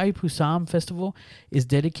Hindu Thai Pusam festival is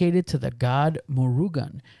dedicated to the god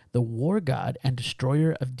Murugan, the war god and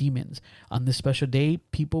destroyer of demons. On this special day,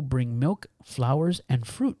 people bring milk, flowers, and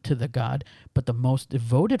fruit to the god, but the most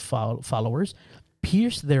devoted followers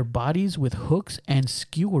pierce their bodies with hooks and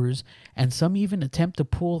skewers, and some even attempt to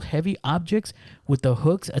pull heavy objects with the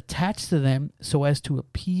hooks attached to them so as to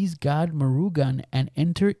appease God Murugan and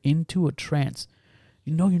enter into a trance.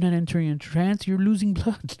 You're not entering a trance, you're losing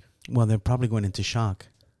blood. Well, they're probably going into shock.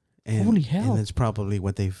 And, Holy hell. And that's probably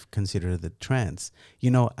what they've considered the trance.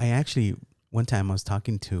 I actually, one time I was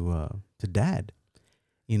talking to Dad,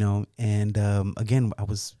 and again, I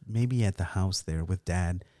was maybe at the house there with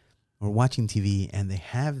Dad. We're watching TV, and they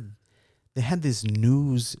had this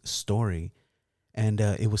news story, and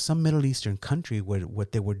it was some Middle Eastern country where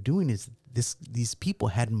what they were doing is these people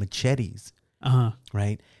had machetes,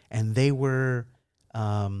 right, and they were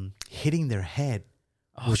hitting their head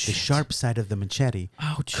with the sharp side of the machete,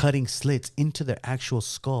 cutting slits into their actual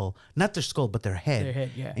skull, not their skull, but their head. Their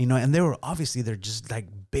head, yeah. And they're just like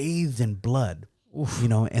bathed in blood. Oof.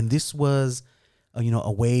 And this was.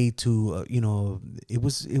 A way to, it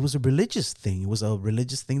was a religious thing. It was a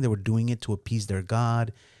religious thing. They were doing it to appease their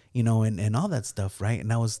God, and all that stuff, right?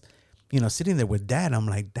 And I was, sitting there with Dad. I'm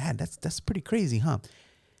like, Dad, that's pretty crazy, huh?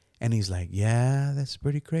 And he's like, yeah, that's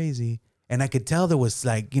pretty crazy. And I could tell there was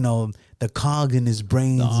like, the cog in his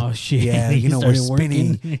brains. Oh, shit. Yeah, we're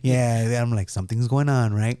spinning. Working. Yeah, I'm like, something's going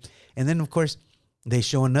on, right? And then, of course, they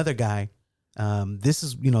show another guy. This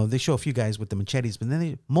is, they show a few guys with the machetes, but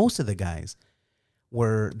then most of the guys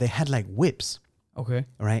they had like whips. Okay.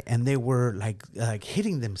 Right. And they were like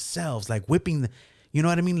hitting themselves, like whipping, you know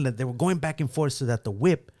what I mean? Like they were going back and forth so that the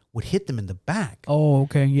whip would hit them in the back. Oh,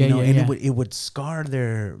 okay. Yeah, and it would scar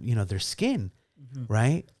their, their skin. Mm-hmm.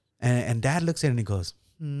 Right. And Dad looks at it and he goes,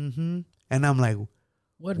 mm-hmm. And I'm like,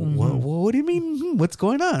 what do you mean? What's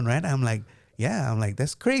going on? Right. I'm like,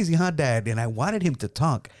 that's crazy, huh, Dad? And I wanted him to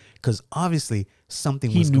talk because obviously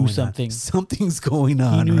something's going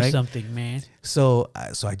on. He knew right? something, man. So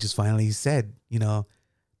I just finally said,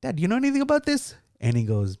 Dad, you know anything about this? And he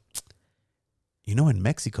goes, in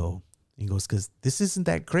Mexico, he goes, because this isn't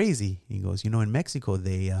that crazy. He goes, in Mexico,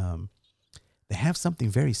 they have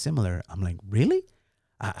something very similar. I'm like, really?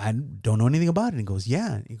 I don't know anything about it. He goes,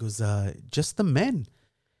 yeah. He goes, just the men.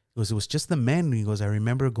 He goes, it was just the men. He goes, I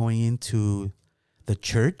remember going into the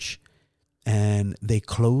church and they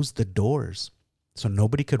closed the doors so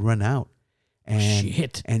nobody could run out. And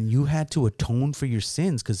you had to atone for your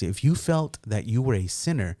sins, because if you felt that you were a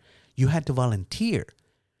sinner, you had to volunteer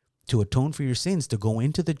to atone for your sins to go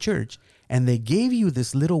into the church. And they gave you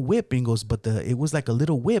this little whip. And he goes, but it was like a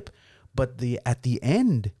little whip, but at the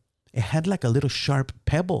end, it had like a little sharp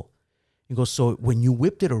pebble. He goes, so when you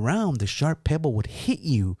whipped it around, the sharp pebble would hit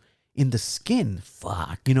you in the skin.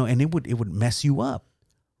 Fuck. And it would mess you up,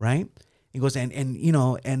 right? He goes,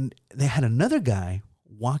 and they had another guy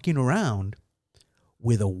walking around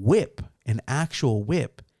with a whip, an actual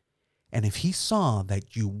whip. And if he saw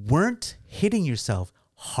that you weren't hitting yourself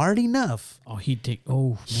hard enough,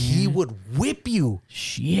 he would whip you.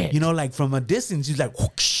 Shit. Like from a distance, he's like,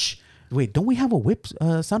 whoosh. Wait, don't we have a whip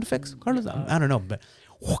sound effects, Carlos? I don't know, but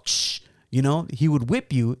whoosh. He would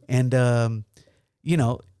whip you, and to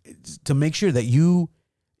make sure that you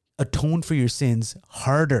atone for your sins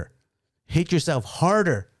harder, hit yourself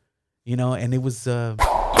harder, and it was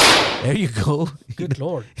there you go. Good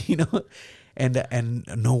Lord. And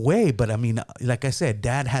no way, but I mean, like I said,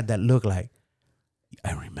 Dad had that look like,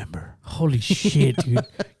 I remember. Holy shit, dude.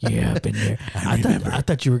 Yeah, I've been there. I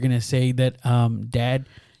thought you were gonna say that Dad,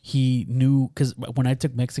 he knew, because when I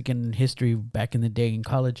took Mexican history back in the day in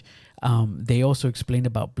college, they also explained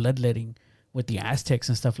about bloodletting with the Aztecs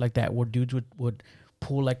and stuff like that, where dudes would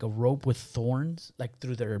pull like a rope with thorns like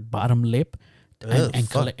through their bottom lip and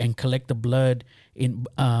collect the blood in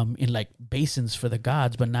like basins for the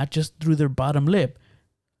gods, but not just through their bottom lip,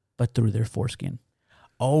 but through their foreskin.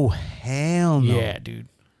 Oh, hell no. Yeah, dude.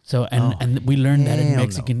 So and we learned that in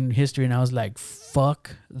Mexican history, and I was like,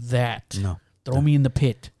 fuck that. No. Throw me in the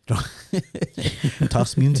pit.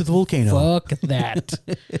 Toss me into the volcano. Fuck that.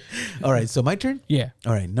 All right, so my turn? Yeah.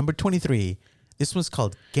 All right, number 23. This one's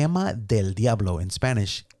called Quema del Diablo. In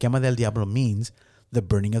Spanish, Quema del Diablo means the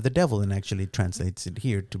burning of the devil, and actually translates it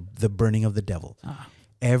here to the burning of the devil.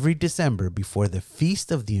 Every December, before the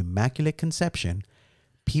Feast of the Immaculate Conception,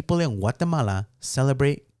 people in Guatemala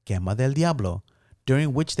celebrate Quema del Diablo,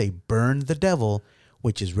 during which they burn the devil,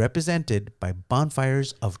 which is represented by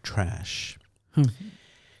bonfires of trash.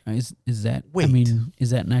 Is that? Wait. I mean,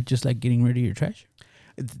 is that not just like getting rid of your trash?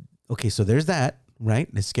 Okay, so there's that, right?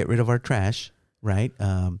 Let's get rid of our trash, right?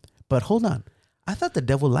 But hold on. I thought the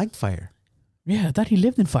devil liked fire. Yeah, I thought he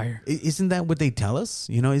lived in fire. Isn't that what they tell us?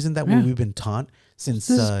 You know, isn't that Yeah. what we've been taught since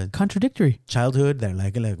This is contradictory. childhood? They're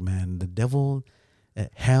like, look, man, the devil,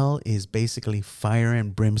 hell is basically fire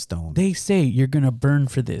and brimstone. They say you're gonna burn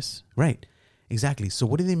for this. Right, exactly. So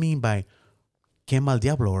what do they mean by quema el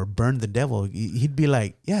diablo or burn the devil? He'd be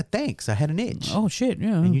like, yeah, thanks, I had an itch. Oh shit!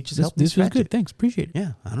 Yeah, And you just helped me this feels scratch good. it. Thanks, appreciate it.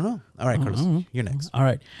 Yeah, I don't know. All right, Carlos, you're next. All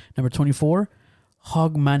right, number 24,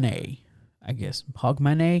 Hogmanay. I guess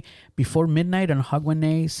Hogmanay. Before midnight on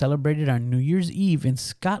Hogmanay, celebrated on New Year's Eve in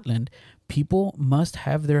Scotland, people must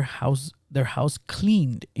have their house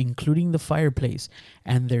cleaned, including the fireplace,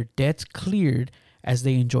 and their debts cleared as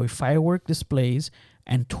they enjoy firework displays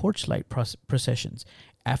and torchlight processions.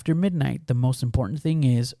 After midnight, the most important thing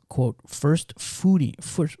is, quote, first footing,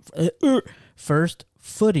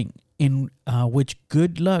 in which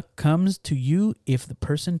good luck comes to you if the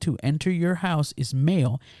person to enter your house is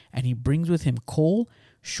male, and he brings with him coal,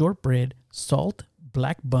 shortbread, salt,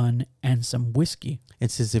 black bun, and some whiskey. It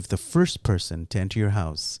says if the first person to enter your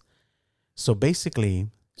house. So basically,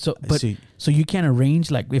 So you can't arrange,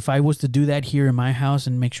 like, if I was to do that here in my house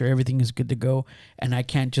and make sure everything is good to go, and I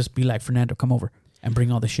can't just be like, Fernando, come over and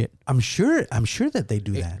bring all the shit. I'm sure that they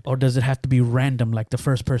do that. Or does it have to be random? Like the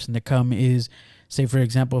first person to come is, say, for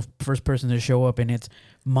example, if first person to show up and it's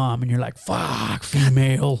mom, and you're like, fuck,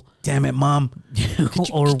 female. Damn it, mom. Or could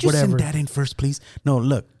you whatever. send that in first, please? No,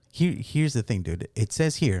 look, here's the thing, dude. It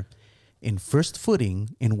says here, in first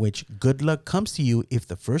footing, in which good luck comes to you if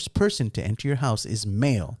the first person to enter your house is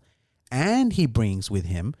male, and he brings with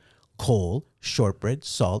him coal, shortbread,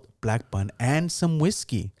 salt, black bun, and some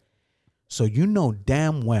whiskey. So you know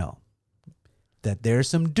damn well that there are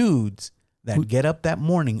some dudes that get up that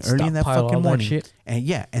morning, early in that Stockpile all fucking that morning, shit.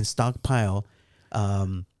 and stockpile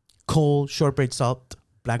coal, shortbread, salt,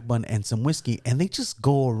 black bun, and some whiskey, and they just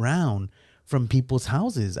go around from people's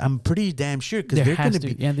houses. I'm pretty damn sure, because they're going to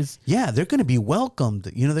be, they're going to be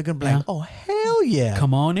welcomed. You know, they're going to be like, oh hell yeah,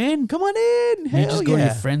 come on in. Hell You just go to yeah.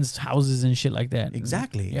 your friends' houses and shit like that.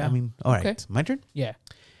 Exactly. Yeah. I mean, all right, Okay. my turn. Yeah.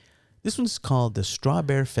 This one's called the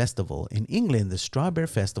Strawberry Festival. In England, the Strawberry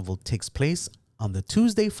Festival takes place on the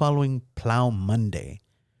Tuesday following Plough Monday,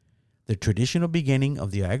 the traditional beginning of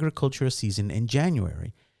the agricultural season in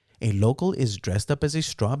January. A local is dressed up as a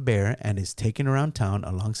straw bear and is taken around town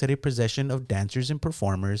alongside a procession of dancers and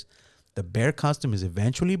performers. The bear costume is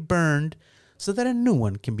eventually burned so that a new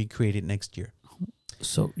one can be created next year.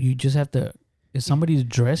 So you just have to, if somebody's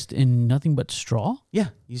dressed in nothing but straw? Yeah,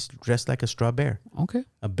 you dress like a straw bear. Okay.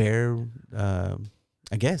 A bear, I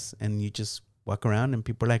guess, and you just walk around and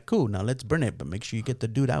people are like, cool, now let's burn it, but make sure you get the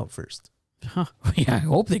dude out first. Huh. Yeah, I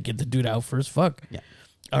hope they get the dude out first. Fuck. Yeah.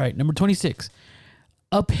 All right, number 26.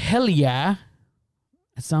 Uphelia.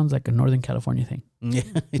 It sounds like a Northern California thing. Yeah,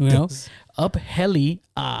 it You know? does. Uphelia.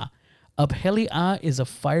 Uphelia is a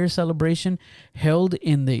fire celebration held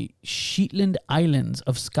in the Shetland Islands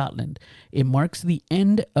of Scotland. It marks the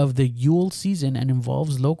end of the Yule season and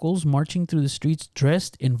involves locals marching through the streets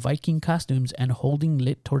dressed in Viking costumes and holding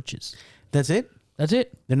lit torches. That's it? That's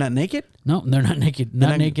it. They're not naked? No, they're not naked.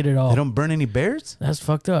 Not naked at all. They don't burn any bears? That's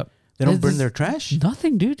fucked up. They don't This burn is their trash?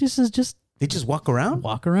 Nothing, dude. This is just They just walk around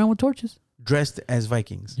walk around with torches. dressed as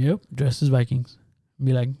Vikings. Yep, dressed as Vikings.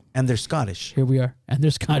 Be like, And they're Scottish. here we are. And they're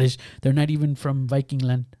Scottish. They're not even from Viking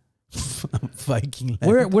land. Viking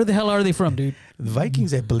land. Where the hell are they from, dude? The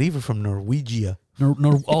Vikings, I believe, are from Norwegia.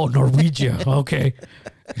 Norwegia. Okay.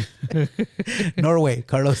 Norway,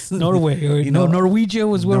 Carlos. Norway. Or, You know, Norwegia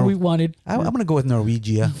was where we wanted. I'm gonna go with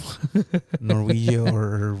Norwegia, Norwegia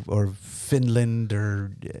or Finland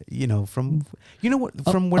or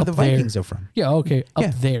from where the up there. Vikings are from. Yeah, okay. Up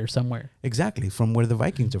Yeah. there somewhere. Exactly, from where the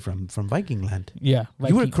Vikings are from Viking land. Yeah.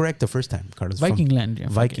 You were correct the first time, Carlos. Viking land. Yeah,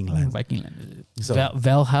 Viking land. Viking land. So-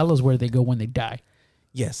 Valhalla is where they go when they die.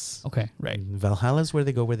 Yes. Okay, right. Valhalla is where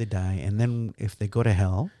they go where they die, and then if they go to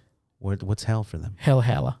hell, what's hell for them?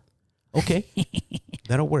 Hellhalla. Okay,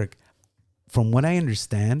 that'll work. From what I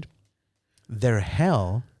understand, their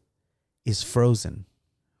hell is frozen.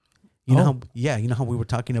 You know how we were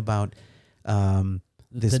talking about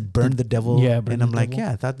this burn the devil, burn and I'm the like, devil.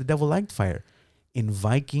 yeah, I thought the devil liked fire. In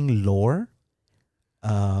Viking lore,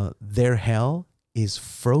 their hell is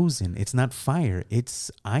frozen. It's not fire;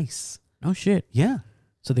 it's ice. Oh shit. Yeah,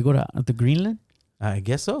 So they go to the Greenland? I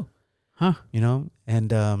guess so. Huh.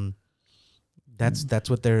 And that's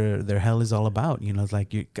what their hell is all about. It's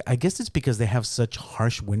like I guess it's because they have such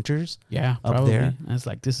harsh winters. Yeah, Up probably. there. And it's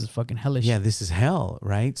like, this is fucking hellish. Yeah, this is hell,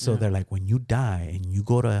 right? So Yeah. they're like, when you die and you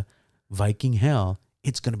go to Viking hell,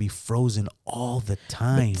 it's gonna be frozen all the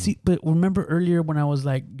time. But remember earlier when I was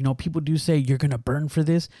like, people do say you're gonna burn for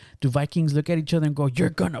this. Do Vikings look at each other and go, "You're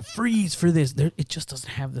gonna freeze for this"? It just doesn't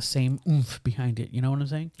have the same oomph behind it. You know what I'm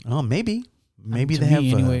saying? Oh, maybe to they have.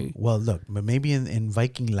 me, anyway. Well, look, but maybe in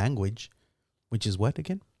Viking language, which is what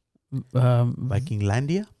again?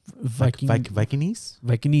 Vikinglandia, Viking, Vikingese.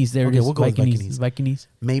 Vikingese. There Okay, it is. we'll go with Vikingese. Vikingese.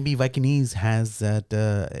 Maybe Vikingese has that.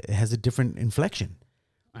 Has a different inflection.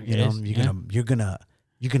 I You know, guess,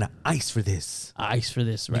 you're gonna ice for this. ice for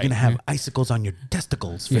this, right? You're gonna have icicles on your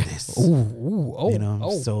testicles for this.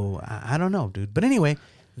 Oh, So I don't know, dude. But anyway,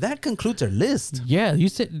 that concludes our list. Yeah, you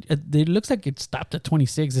said it looks like it stopped at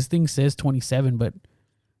 26. This thing says 27, but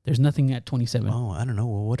there's nothing at 27. Oh, I don't know.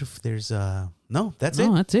 Well, what if there's no? That's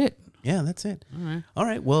no, it. that's it. Yeah, that's it. All right. All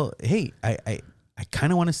right. Well, hey, I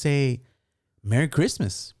kind of want to say Merry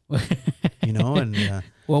Christmas. And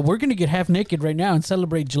Well, we're gonna get half naked right now and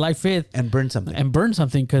celebrate July 5th and burn something. and burn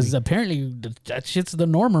something because apparently that shit's the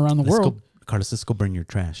norm around the world. Carlos, let's go burn your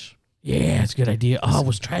trash. Yeah, it's a good idea. Oh, it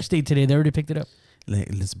was trash day today. They already picked it up.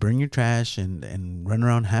 Let's burn your trash and run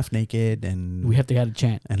around half naked and We have to have a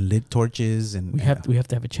chant. and lit torches and We have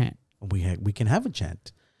to have a chant. we can have a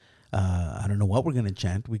chant. I don't know what we're gonna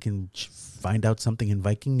chant. We can find out something in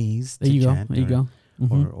Vikingese There to you go. chant. There you go.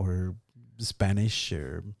 Mhm. Or Spanish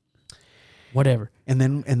or. Whatever. And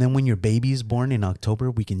then when your baby is born in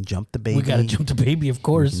October, we can jump the baby. We gotta jump the baby, of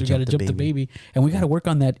course. We gotta jump the baby, and we gotta work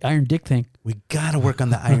on that iron dick thing. We gotta work on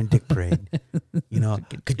the Iron Dick Parade.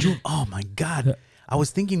 Could you? Oh my God! I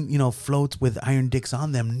was thinking, floats with iron dicks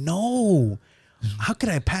on them. No, how could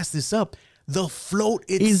I pass this up? The float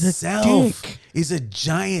Is a itself dick. is a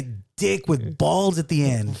giant dick with balls at the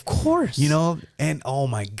end. Of course. And oh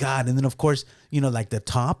my God! And then of course, like the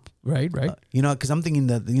top. Right. Because I'm thinking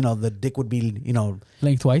that the dick would be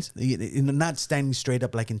Lengthwise. not standing straight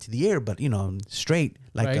up like into the air, but straight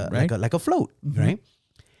like Right. like a float, right?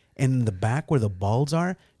 And in the back where the balls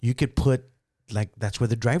are, you could put that's where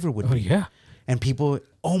the driver would Oh be. yeah. And people,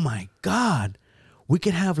 oh my God, we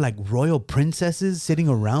could have royal princesses sitting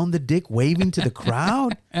around the dick waving to the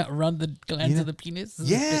crowd. Around the glands of the penis.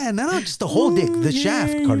 Yeah, no, just the whole dick, the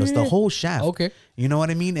shaft, Carlos, the whole shaft. Okay. You know what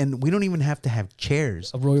I mean? And we don't even have to have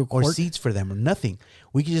chairs A royal or court? seats for them or nothing.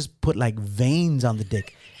 We could just put veins on the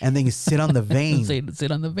dick and then you sit on the vein.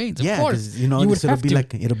 Sit on the veins. Of Yeah, course. because You would it'll have be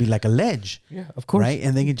to. it'll be like a ledge. Yeah, of course. Right?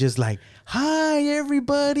 And then you just hi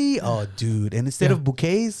everybody. Oh dude. And instead Yeah. of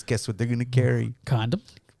bouquets, guess what they're gonna carry? Condom.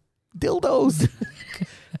 Dildos.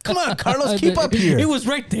 Come on, Carlos, keep up here. It was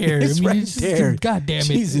right there. It's right just- there. God damn it.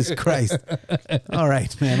 Jesus Christ. All right,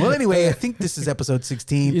 man. Well, anyway, I think this is episode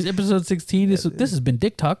 16. It's episode 16. This has been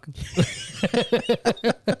Dick Talk.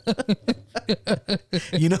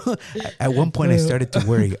 At one point I started to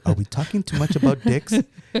worry, are we talking too much about dicks?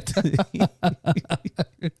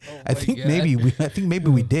 I think God. maybe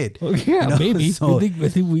we did. Oh, yeah, maybe. So I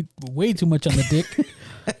think we way too much on the dick.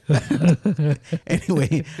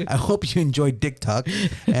 anyway, I hope you enjoyed Dick Talk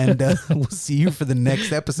and we'll see you for the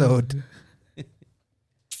next episode.